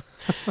is?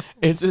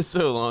 It's just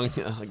so long.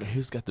 Like,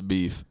 who's got the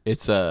beef?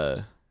 It's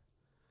was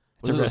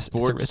it a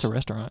sports? It's a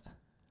restaurant.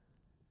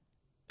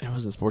 It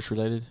wasn't sports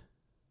related.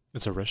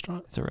 It's a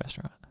restaurant? It's a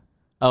restaurant.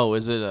 Oh,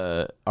 is it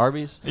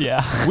Arby's?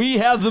 Yeah. We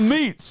have the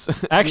meats.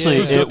 Actually,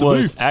 Who's got it the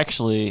was. beef?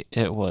 Actually,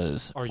 it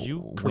was. Are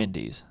you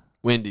Wendy's?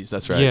 Wendy's.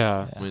 That's right.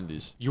 Yeah.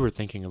 Wendy's. You were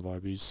thinking of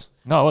Arby's.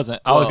 No, it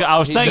wasn't. I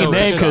was He's saying a no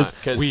name because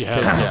restaurant, We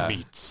have yeah.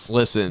 meats.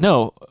 Listen.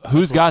 no.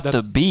 Who's That's got what- the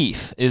that's-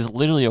 beef is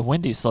literally a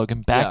Wendy's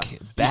slogan back, Yeah,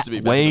 used back to be back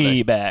in the way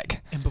day.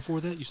 back. And before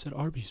that, you said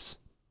Arby's.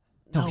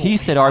 No, he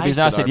said Arby's.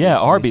 And I said, yeah, and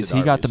he Arby's. said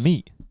He got the Arby's.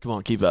 meat. Come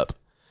on, keep up.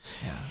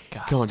 Yeah.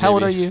 God. Come on, How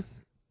old JB. are you?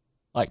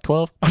 Like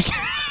 12?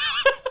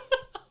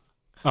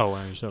 Oh,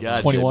 wow. You're so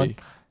God, 21? JB.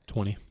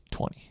 20.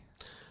 20.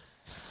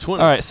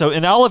 20. All right. So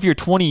in all of your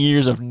 20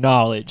 years of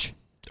knowledge,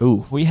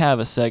 Ooh. we have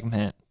a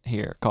segment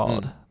here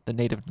called the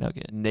Native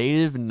Nugget.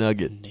 Native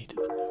nugget. Native.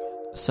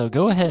 So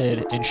go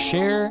ahead and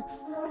share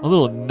a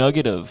little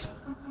nugget of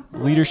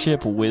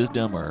leadership,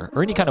 wisdom, or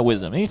any kind of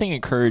wisdom, anything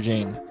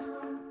encouraging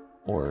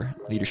or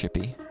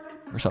leadershipy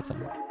or something.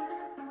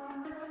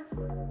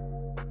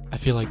 I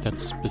feel like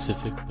that's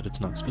specific, but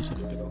it's not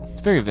specific at all.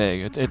 It's very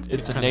vague. It's a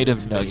kinda- native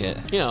it's vague.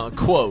 nugget. You know, a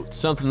quote,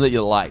 something that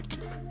you like.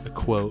 A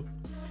quote.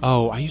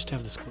 Oh, I used to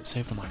have this quote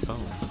saved on my phone.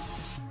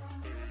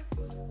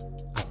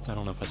 I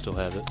don't know if I still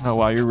have it. Oh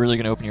wow, you're really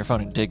gonna open your phone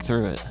and dig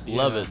through it.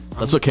 Love Yeah, it.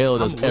 That's what Kayla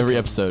does I'm every looking.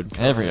 episode.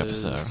 Every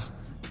Because episode.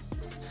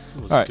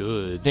 It was All right.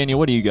 good. Daniel,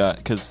 what do you got?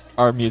 Because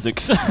our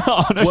music's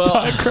on a Well,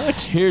 time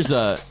crunch. here's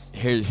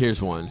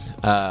one.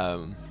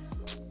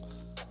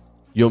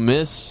 You'll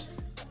miss.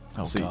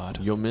 Oh see, God,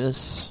 You'll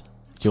miss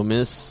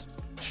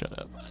shut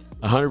up.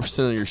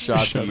 100% of your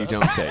shots Shut that you up.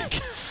 don't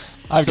take.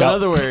 I've So in got.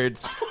 other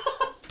words,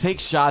 take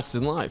shots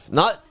in life,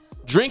 not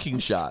drinking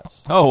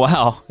shots. Oh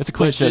wow, it's a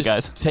clean but show, just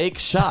guys. Take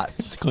It's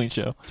shots. a clean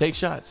show. Take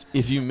shots.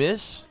 If you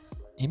miss,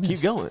 You miss.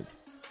 keep going.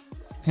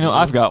 You know,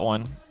 I've got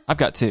one. I've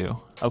got two.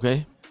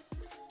 Okay.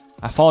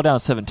 I fall down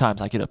 7 times.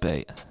 I get up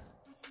 8.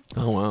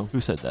 Oh wow. Who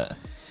said that?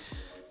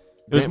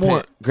 It was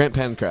more. Grant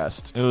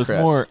Pencrest. It was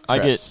Crest. more.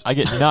 Crest. I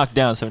get knocked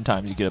down 7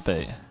 times. You get up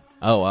 8.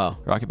 Oh wow.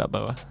 Rocky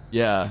Balboa.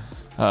 Yeah.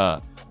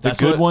 The That's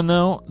good what- one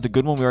though. The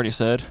good one we already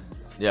said.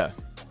 Yeah. I Did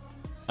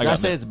I got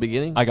say milk. at the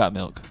beginning? I got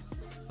milk.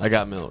 I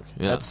got milk.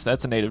 Yeah.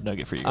 That's a native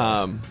nugget for you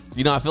guys.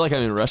 You know, I feel like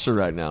I'm in Russia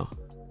right now.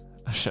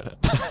 Shut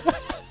up.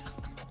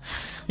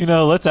 You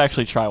know, let's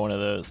actually try one of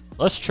those.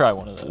 Let's try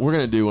one of those. We're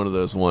gonna do one of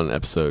those one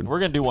episode. We're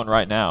gonna do one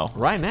right now.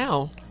 Right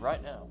now.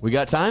 Right now. We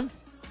got time?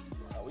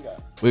 We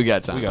got. We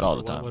got time. We got all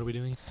the What, time. what are we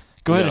doing?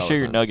 Go We ahead got and all share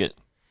the your time.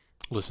 nugget.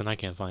 Listen, I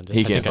can't find it.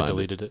 He I can't think I find it.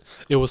 deleted it.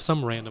 It was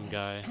some random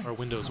guy. Our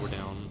windows were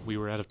down. We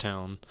were out of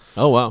town,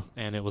 Oh wow.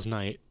 and it was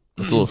night.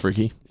 That's a little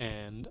freaky.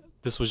 And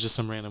this was just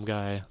some random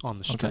guy on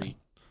the Okay. street.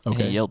 And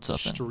Okay. he yelled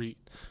something. Street.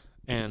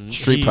 And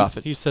Street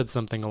prophet. He said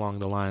something along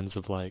the lines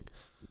of like,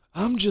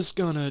 "I'm just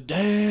gonna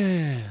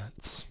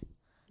dance."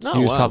 Oh, He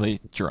was wow. probably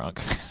drunk.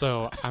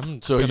 So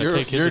I'm So gonna your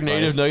take his your advice.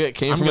 native nugget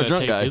came I'm from a gonna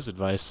drunk take guy. his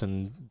advice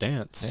and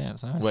dance. Yeah,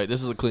 it's nice. Wait,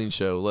 this is a clean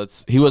show.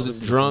 He wasn't This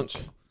is a drunk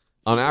clean show.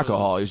 on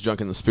alcohol. He was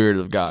drunk in the spirit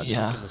of God.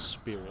 Yeah. In the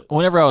spirit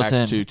Whenever I was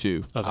Acts in,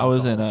 2:2. of I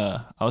was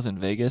alcohol. in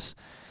Vegas,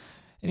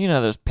 and you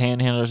know there's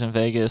panhandlers in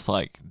Vegas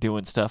like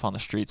doing stuff on the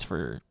streets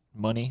for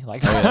money.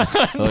 Like yeah.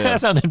 Oh, yeah. that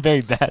sounded very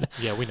bad.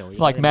 Yeah, we know what you're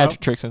Like talking magic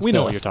about. tricks and We stuff.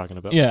 know what you're talking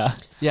about. Yeah.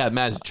 Yeah,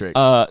 magic tricks.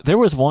 There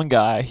was one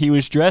guy. He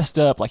was dressed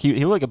up like he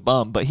looked like a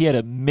bum, but he had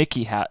a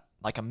Mickey hat,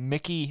 like a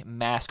Mickey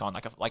mask on,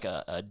 like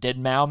a dead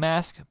Mao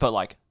mask, but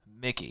like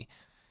Mickey.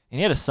 And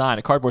he had a sign,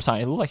 a cardboard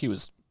sign. It looked like he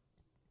was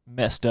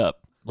messed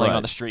up, laying Right.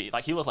 on the street.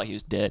 Like he looked like he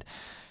was dead.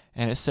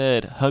 And it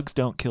said, "Hugs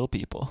don't kill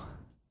people."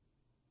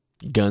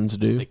 Guns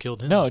do. They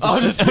killed him. No, it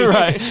just said,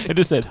 right. It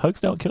just said,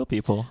 "Hugs don't kill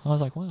people." I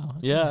was like, wow.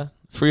 Yeah.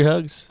 Free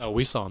hugs. Oh,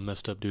 we saw a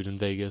messed up dude in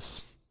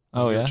Vegas.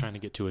 Oh, We were yeah? trying to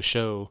get to a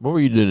show. What were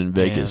you doing in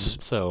Vegas?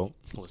 And so,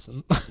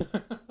 listen.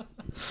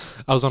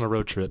 I was on a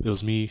road trip. It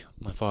was me,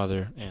 my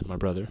father, and my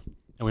brother.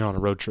 And we were on a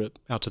road trip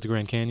out to the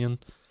Grand Canyon.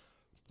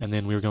 And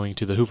then we were going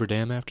to the Hoover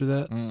Dam after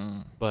that.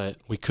 Mm. But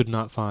we could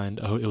not find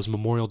it was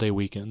Memorial Day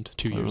weekend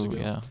 2 years Ooh, ago.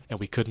 yeah. And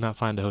we could not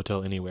find a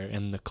hotel anywhere.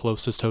 And the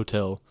closest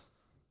hotel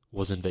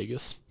was in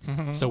Vegas.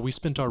 So we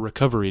spent our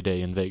recovery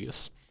day in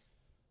Vegas.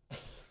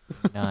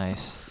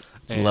 Nice.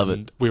 And Love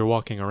it. We were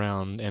walking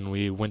around, and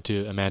we went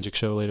to a magic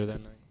show later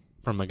that night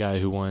from a guy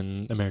who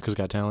won America's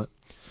Got Talent.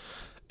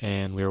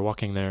 And we were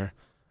walking there,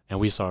 and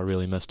we saw a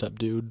really messed up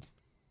dude.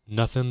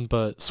 Nothing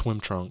but swim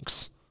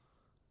trunks,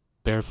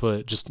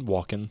 barefoot, just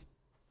walking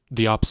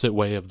the opposite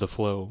way of the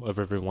flow of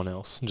everyone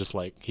else, just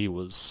like he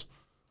was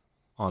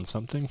on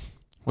something.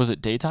 Was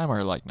it daytime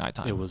or like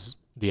nighttime? It was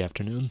the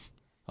afternoon,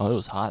 Oh, it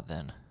was hot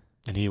then.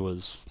 and you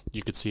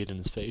could see it in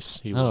his face.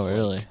 He Oh, was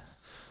really?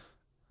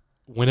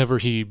 Whenever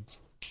he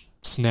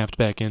snapped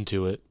back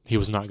into it, he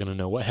was not going to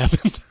know what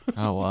happened.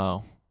 Oh,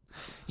 wow.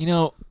 You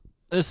know,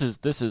 this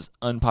is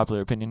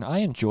unpopular opinion. I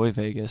enjoy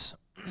Vegas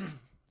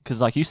because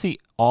like you see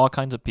all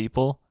kinds of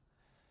people,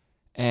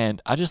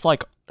 and I just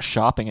like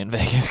shopping in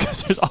Vegas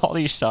because there's all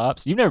these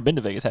shops. You've never been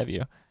to Vegas, have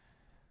you?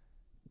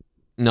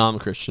 No, I'm a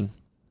Christian.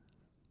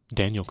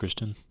 Daniel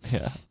Christian.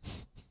 Yeah.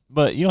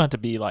 But you don't have to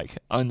be like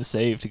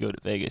unsaved to go to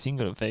Vegas. You can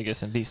go to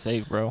Vegas and be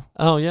saved, bro.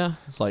 Oh yeah,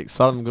 it's like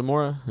Sodom and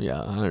Gomorrah.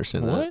 Yeah, I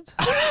understand that.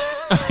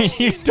 What are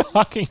you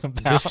talking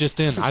about? This just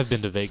in, I've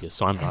been to Vegas,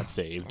 so I'm not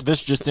saved.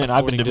 This just in.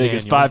 I've been to According to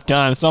Vegas Daniel. 5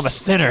 times, so I'm a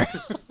sinner.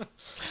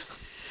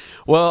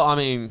 Well, I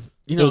mean,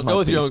 you know, was my go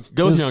with your piece. own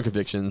It was- your own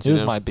convictions. It you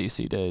was know? my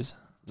BC days.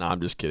 No,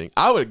 I'm just kidding.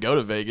 I would go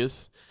to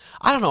Vegas.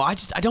 I don't know. I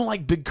don't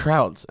like big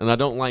crowds, and I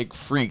don't like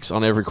freaks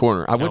on every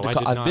corner. I did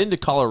I've not. been to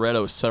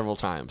Colorado several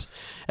times,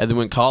 and then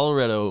when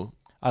Colorado,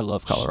 I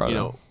love Colorado. you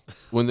know,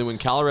 when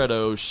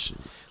Colorado,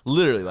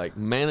 literally like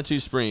Manitou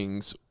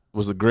Springs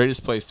was the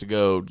greatest place to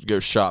go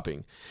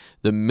shopping.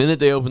 The minute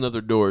they opened up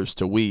their doors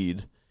to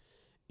weed,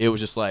 it was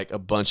just like a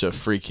bunch of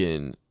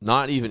freaking,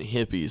 not even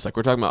hippies. Like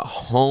we're talking about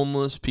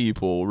homeless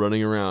people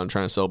running around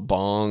trying to sell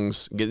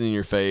bongs, getting in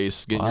your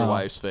face, getting in your Wow.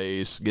 wife's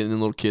face, getting in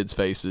little kids'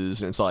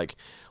 faces. And it's like,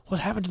 what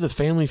happened to the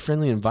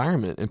family-friendly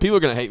environment? And people are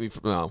going to hate me for,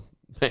 well,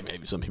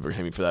 maybe some people are going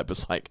to hate me for that, but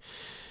it's like,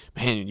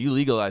 man, you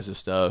legalize this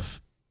stuff,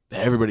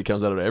 everybody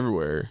comes out of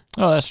everywhere.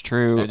 Oh, that's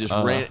true. And it just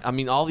ran. I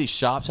mean, all these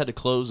shops had to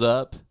close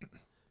up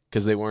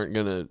because they weren't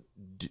going to,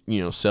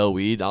 sell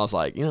weed. I was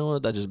like, you know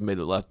what? That just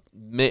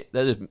that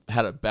just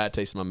had a bad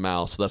taste in my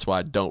mouth. So that's why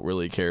I don't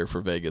really care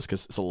for Vegas,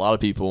 because it's a lot of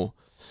people,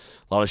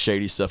 a lot of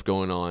shady stuff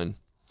going on.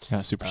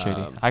 Yeah, super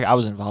shady. I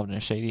was involved in a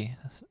shady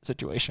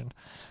situation.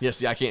 Yeah,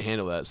 see, I can't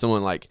handle that.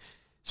 Someone like,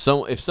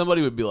 if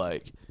somebody would be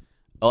like,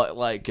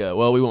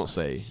 well, we won't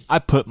say. I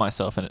put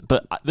myself in it,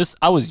 but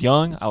I was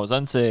young. I was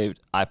unsaved.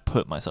 I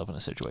put myself in a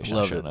situation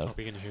I Love shouldn't Are have.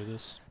 we going to hear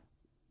this?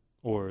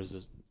 Or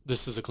is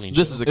this is a clean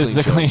This show? is a This is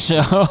a clean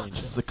show. Clean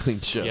This is show. a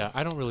clean show. Yeah,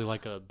 I don't really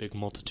like a big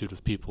multitude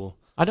of people.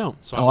 I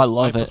don't. So Oh, I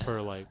love it.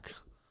 prefer like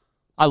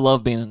I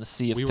love being in the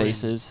sea of we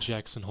faces. were in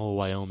Jackson Hole,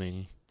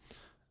 Wyoming,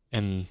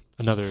 and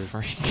another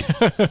Freak.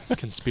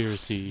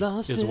 conspiracy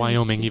Lost is in the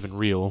Wyoming sea. even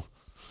real?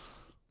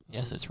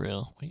 Yes, it's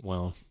real. Wait,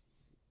 Well,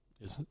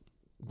 is it?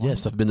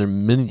 Yes, I've been there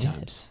many yes.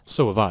 times.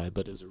 So have I,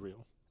 but is it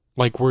real?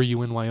 Like, were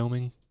you in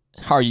Wyoming?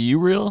 Are you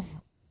real?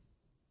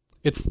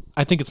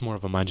 I think it's more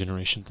of a my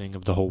generation thing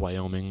of the whole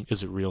Wyoming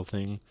is it real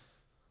thing.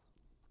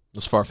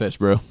 That's far-fetched,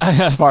 bro.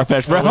 That's far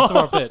fetched, bro. Oh, it's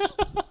far-fetched.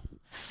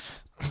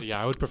 So,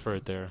 yeah, I would prefer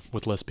it there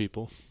with less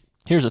people.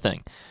 Here's the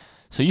thing.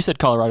 So you said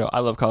Colorado. I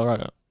love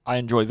Colorado. I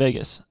enjoy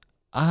Vegas.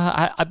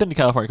 I've been to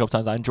California a couple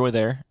times. I enjoy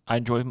there. I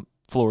enjoy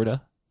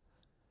Florida.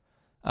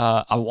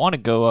 I want to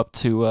go up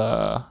to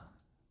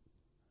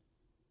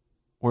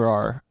where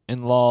our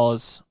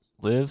in-laws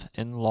live.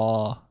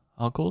 In-law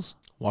uncles.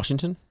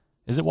 Washington,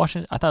 Is it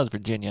Washington? I thought it was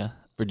Virginia.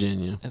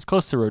 Virginia. It's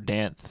close to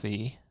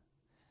Rodanthe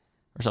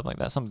or something like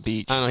that. Some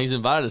beach. I don't know. He's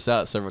invited us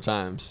out several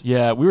times.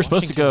 Yeah, we were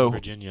supposed to Washington go and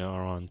Virginia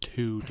are on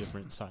two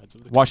different sides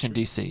of the Washington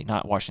country. D.C.,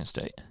 not Washington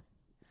State.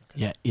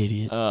 Yeah,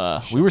 idiot.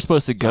 We were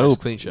supposed to Sorry, go. it's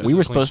clean show. We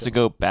were It's a clean supposed to show.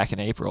 go back in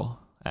April,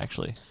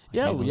 actually. Like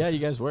Yeah, May well, yeah, was- you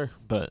guys were.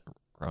 but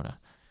Rona,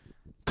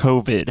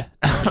 COVID.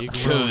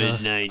 Big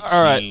Rona.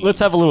 All right, let's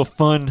have a little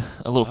fun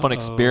Uh-oh.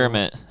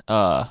 experiment.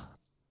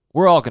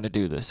 We're all gonna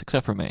do this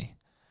except for me.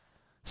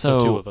 So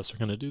So, two of us are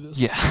going to do this.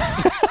 yeah,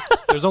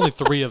 There's only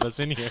three of us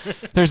in here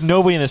there's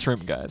nobody in this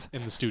room, guys.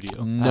 in the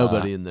studio.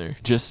 Nobody in there.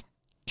 Just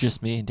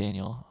me and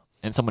Daniel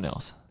and someone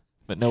else,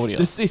 but nobody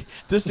else.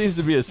 This needs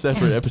to be a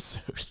separate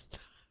episode,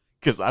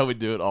 because I would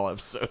do it all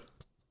episode.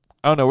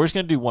 Oh no, we're just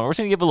gonna do one. We're just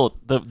gonna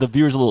give the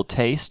viewers a little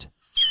taste.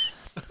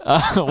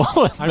 What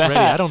was I'm that? ready.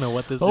 I don't know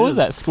what this What is. was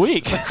that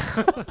squeak?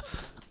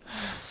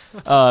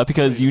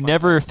 Because you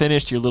never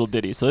finished your little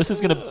ditty, so this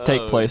is gonna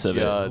take place of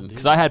God. it.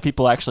 Because I had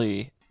people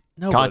actually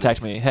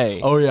contact me. Hey,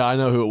 Oh yeah, I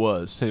know who it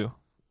was. who?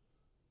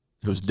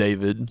 It was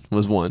David.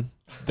 Was one.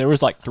 There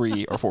was like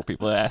 3 or 4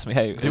 people that asked me,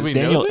 "Hey, is we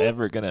know Daniel them?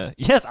 ever gonna?"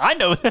 Yes, I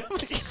know them.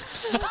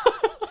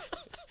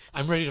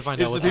 I'm ready to find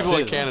It's out the what people this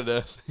in is. Canada.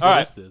 What All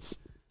right. is this?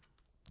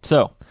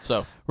 So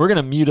So we're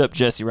gonna mute up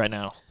Jesse right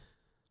now.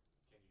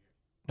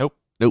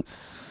 Nope.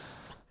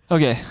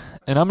 Okay,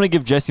 and I'm gonna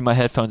give Jesse my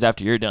headphones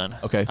after you're done.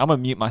 okay. I'm gonna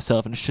mute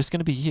myself, and it's just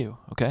gonna be you.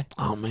 Okay.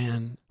 Oh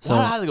man. So- So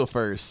I had to go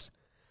first.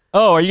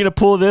 Oh, are you gonna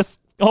pull this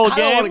whole I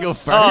game? don't wanna go Oh,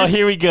 first.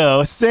 here we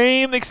go.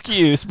 Same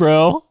excuse,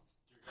 bro.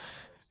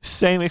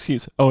 Same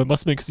excuse. Oh, it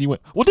must have been because you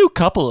went. We'll do a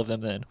couple of them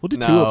then. We'll do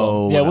 2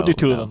 of them. Yeah, we'll do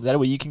 2 of no. them. That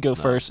way you can go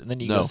first, and then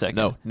you no, go second.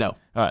 no, no. All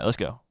right, let's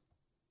go.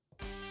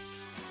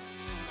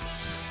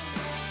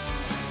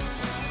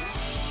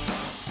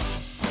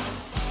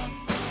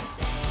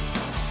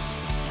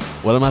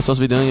 What am I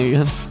supposed to be doing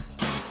again?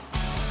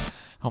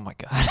 Oh my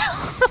god.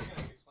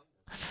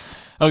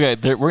 Okay,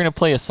 we're gonna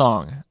play a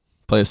song,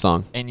 Play a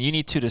song. and you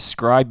need to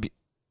describe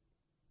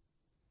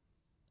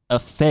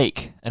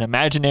an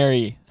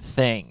imaginary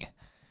thing.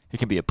 It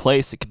can be a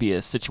place, it could be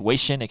a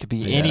situation, it could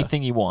be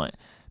anything you want,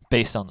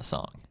 based on the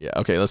song. Yeah.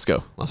 Okay. Let's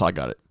go. I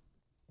got it.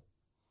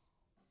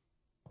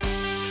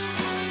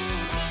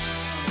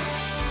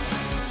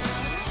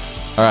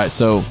 All right.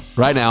 So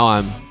right now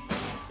I'm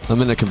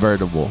in a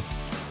convertible.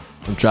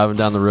 I'm driving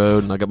down the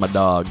road and I got my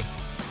dog,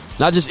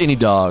 not just any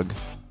dog,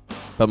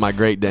 but my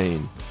Great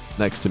Dane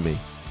next to me.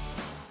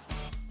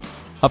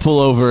 I pull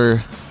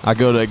over. I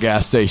go to a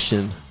gas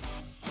station.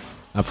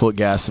 I put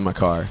gas in my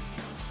car.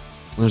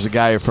 There's a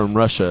guy from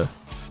Russia.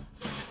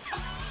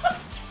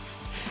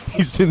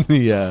 He's in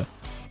the,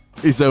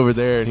 he's over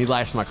there and he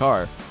likes my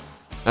car.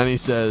 And he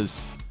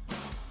says,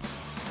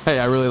 "Hey,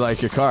 I really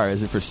like your car.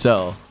 Is it for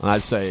sale?" And I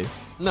say,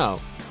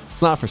 "No,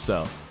 it's not for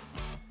sale."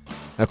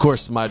 And of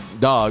course, my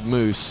dog,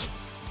 Moose,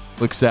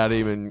 looks at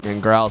him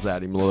and growls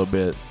at him a little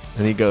bit.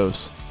 And he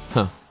goes,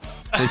 "Huh."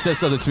 And he says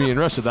something to me in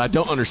Russian that I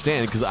don't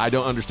understand because I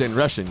don't understand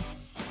Russian.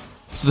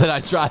 So then I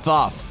drive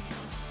off.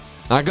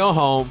 And I go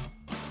home.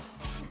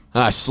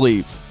 And I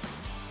sleep.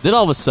 Then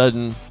all of a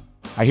sudden,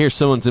 I hear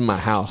someone's in my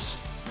house.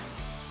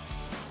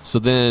 So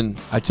then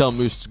I tell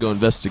Moose to go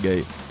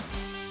investigate.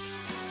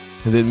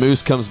 And then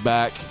Moose comes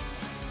back,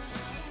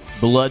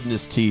 blood in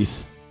his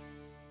teeth,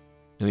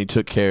 and he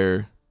took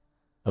care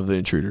of the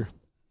intruder.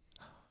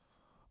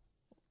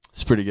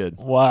 It's pretty good.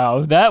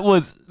 Wow, that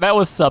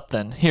was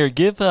something. Here,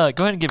 go ahead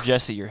and give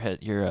Jesse your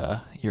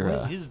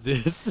What is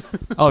this?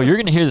 Oh, you're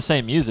gonna hear the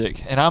same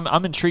music, and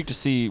I'm intrigued to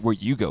see where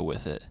you go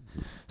with it.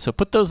 So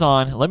put those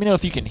on. Let me know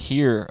if you can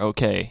hear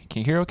okay. Can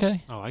you hear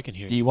okay? Oh, I can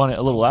hear you. Do you want it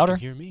a little louder? You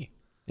can hear me.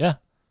 Yeah.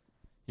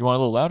 You want it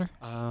a little louder?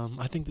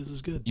 I think this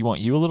is good. You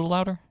want you a little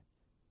louder?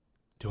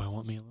 Do I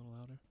want me a little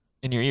louder?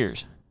 In your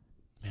ears.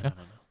 Man, Yeah. I don't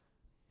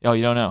know. Oh,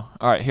 you don't know?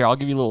 All right, here, I'll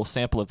give you a little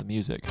sample of the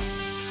music.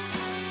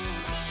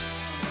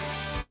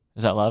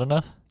 Is that loud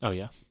enough? Oh,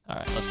 yeah. All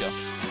right, let's go.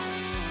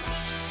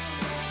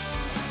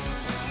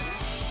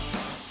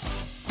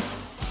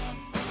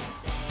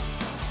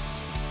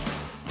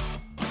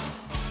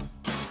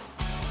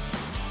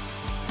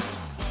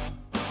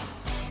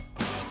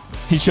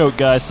 He choked,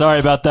 guys. Sorry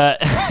about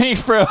that. He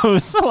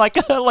froze like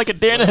a Dana What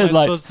am I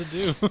headlight. supposed to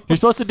do? You're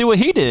supposed to do what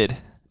he did.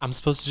 I'm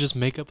supposed to just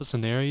make up a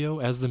scenario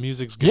as the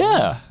music's going?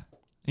 Yeah.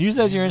 Use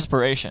that as your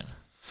inspiration.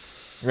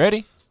 You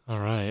ready? All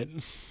right.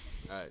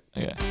 All right.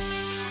 Okay.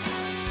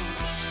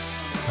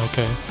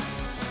 Okay.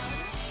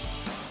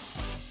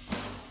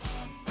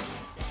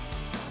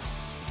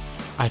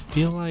 I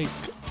feel like...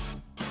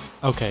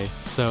 Okay,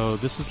 so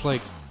this is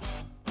like...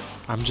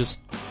 I'm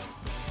just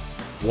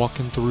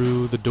walking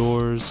through the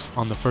doors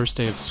on the first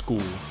day of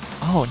school.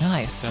 Oh,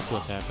 nice. That's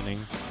what's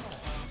happening.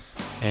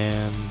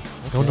 And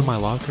going to my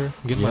locker.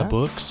 I'm getting my Yeah.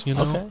 books, you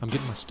know. Okay. I'm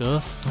getting my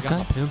stuff. I got Okay.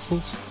 my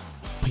pencils.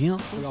 I got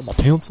Pencils? my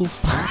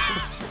pencils.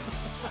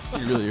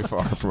 You really are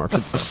far from our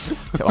pencils.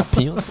 Got my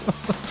pencils?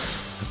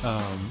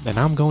 And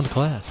I'm going to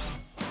class.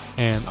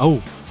 And,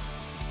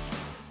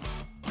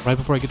 right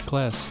before I get to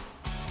class,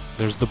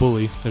 there's the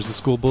bully. There's the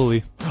school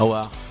bully. Oh,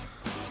 wow.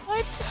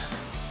 What?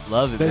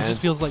 Love it, That man.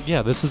 just feels like,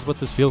 this is what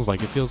this feels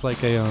like. It feels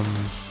like a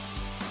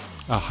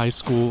high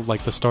school,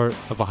 like the start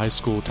of a high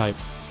school type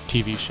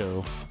TV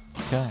show.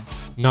 Okay.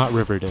 Not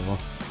Riverdale,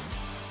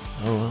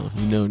 Oh, wow.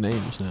 You know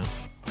names now.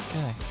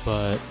 Okay.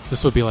 but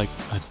this would be like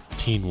a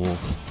Teen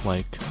Wolf.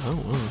 Like, Oh,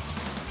 wow.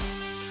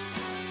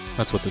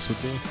 that's what this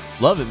would be.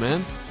 Love it,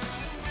 man.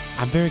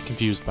 I'm very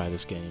confused by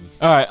this game.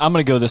 All right, I'm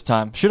going to go this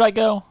time. Should I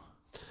go?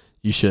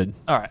 You should.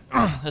 All right.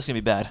 That's going to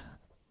be bad.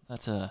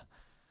 That's All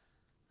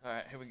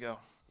right, here we go.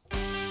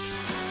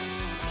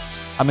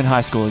 I'm in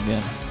high school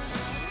again.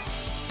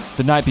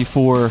 The night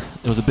before,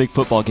 it was a big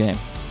football game.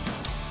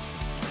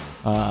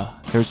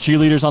 There was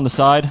cheerleaders on the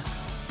side.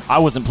 I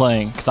wasn't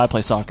playing because I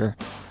play soccer.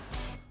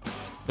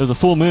 It was a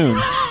full moon.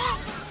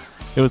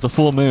 It was a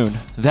full moon.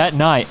 That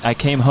night, I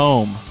came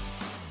home,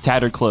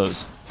 tattered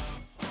clothes.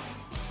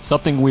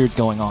 Something weird's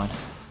going on.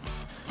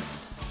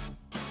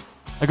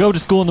 I go to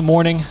school in the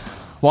morning,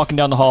 walking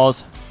down the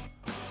halls.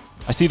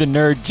 I see the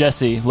nerd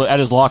Jesse at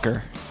his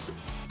locker.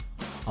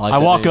 like I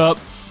that walk name. up.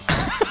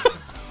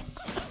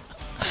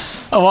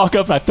 I walk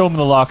up and I throw him in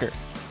the locker.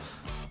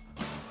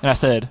 And I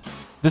said,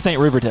 "This ain't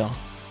Riverdale.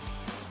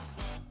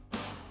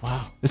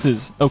 Wow. This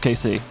is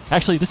OKC.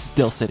 Actually, this is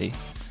Dale City.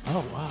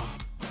 Oh, wow.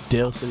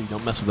 Dale City.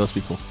 Don't mess with those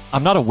people.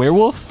 I'm not a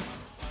werewolf."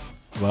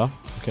 Well,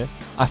 okay.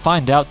 I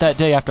find out that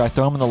day after I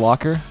throw him in the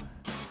locker,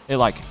 it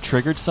like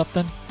triggered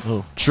something.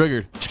 Oh,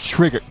 triggered.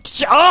 Triggered.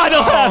 Oh, I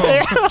don't have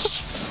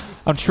it.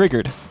 I'm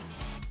triggered.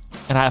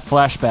 And I have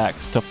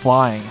flashbacks to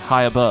flying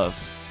high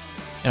above.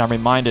 And I'm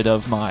reminded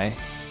of my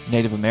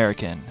Native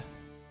American,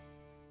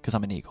 because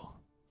I'm an eagle.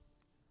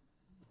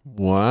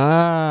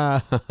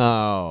 Wow.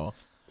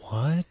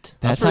 What?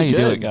 That's how pretty you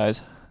do good. it,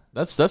 guys.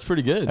 That's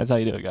pretty good. That's how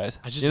you do it, guys.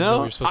 I just You didn't know,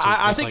 we were supposed to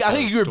I make, think like, I a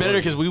think you were better story.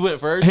 because we went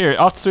first. Here,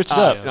 I'll switch it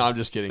up. No, I'm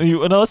just kidding.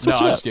 No, let's switch no,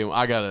 it I'm up. just kidding.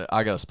 I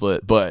gotta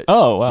split, but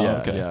Oh, wow.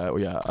 yeah, Okay.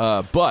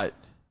 yeah. But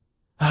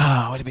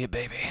Way to be a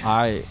baby.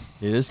 it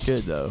is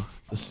good though.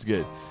 This is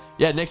good.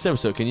 Yeah, next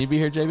episode. Can you be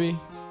here, JB?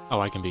 Oh,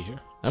 I can be here.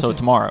 So Okay.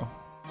 tomorrow.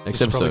 Next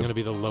This is probably episode. going to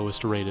be the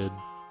lowest rated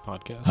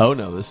podcast. Oh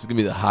no, this is gonna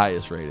be the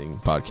highest rating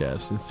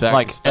podcast. In fact,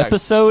 Like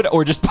episode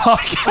or just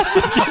podcast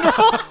in general?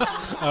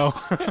 Oh.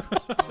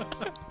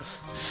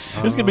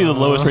 This is going to be the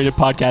lowest rated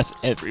podcast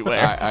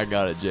everywhere. I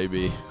got it,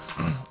 JB.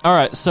 All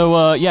right.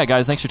 So, yeah,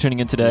 guys, thanks for tuning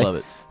in today. Love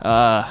it.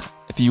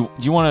 If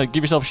you want to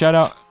give yourself a shout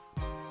out,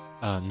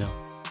 No.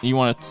 you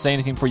want to say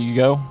anything before you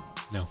go?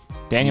 No.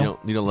 Daniel?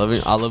 You don't love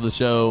it. I love the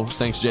show.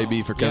 Thanks,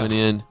 JB, for coming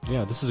in.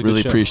 Yeah, this is a Really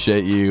good show.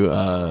 appreciate you.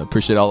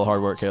 Appreciate all the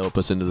hard work Caleb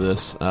puts into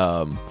this.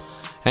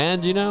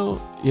 And you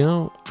know,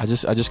 I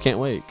just can't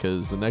wait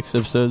because the next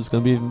episode is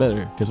gonna be even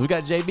better because we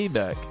got JB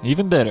back.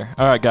 Even better.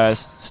 All right,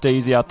 guys. Stay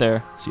easy out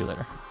there. See you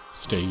later.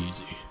 Stay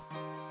easy.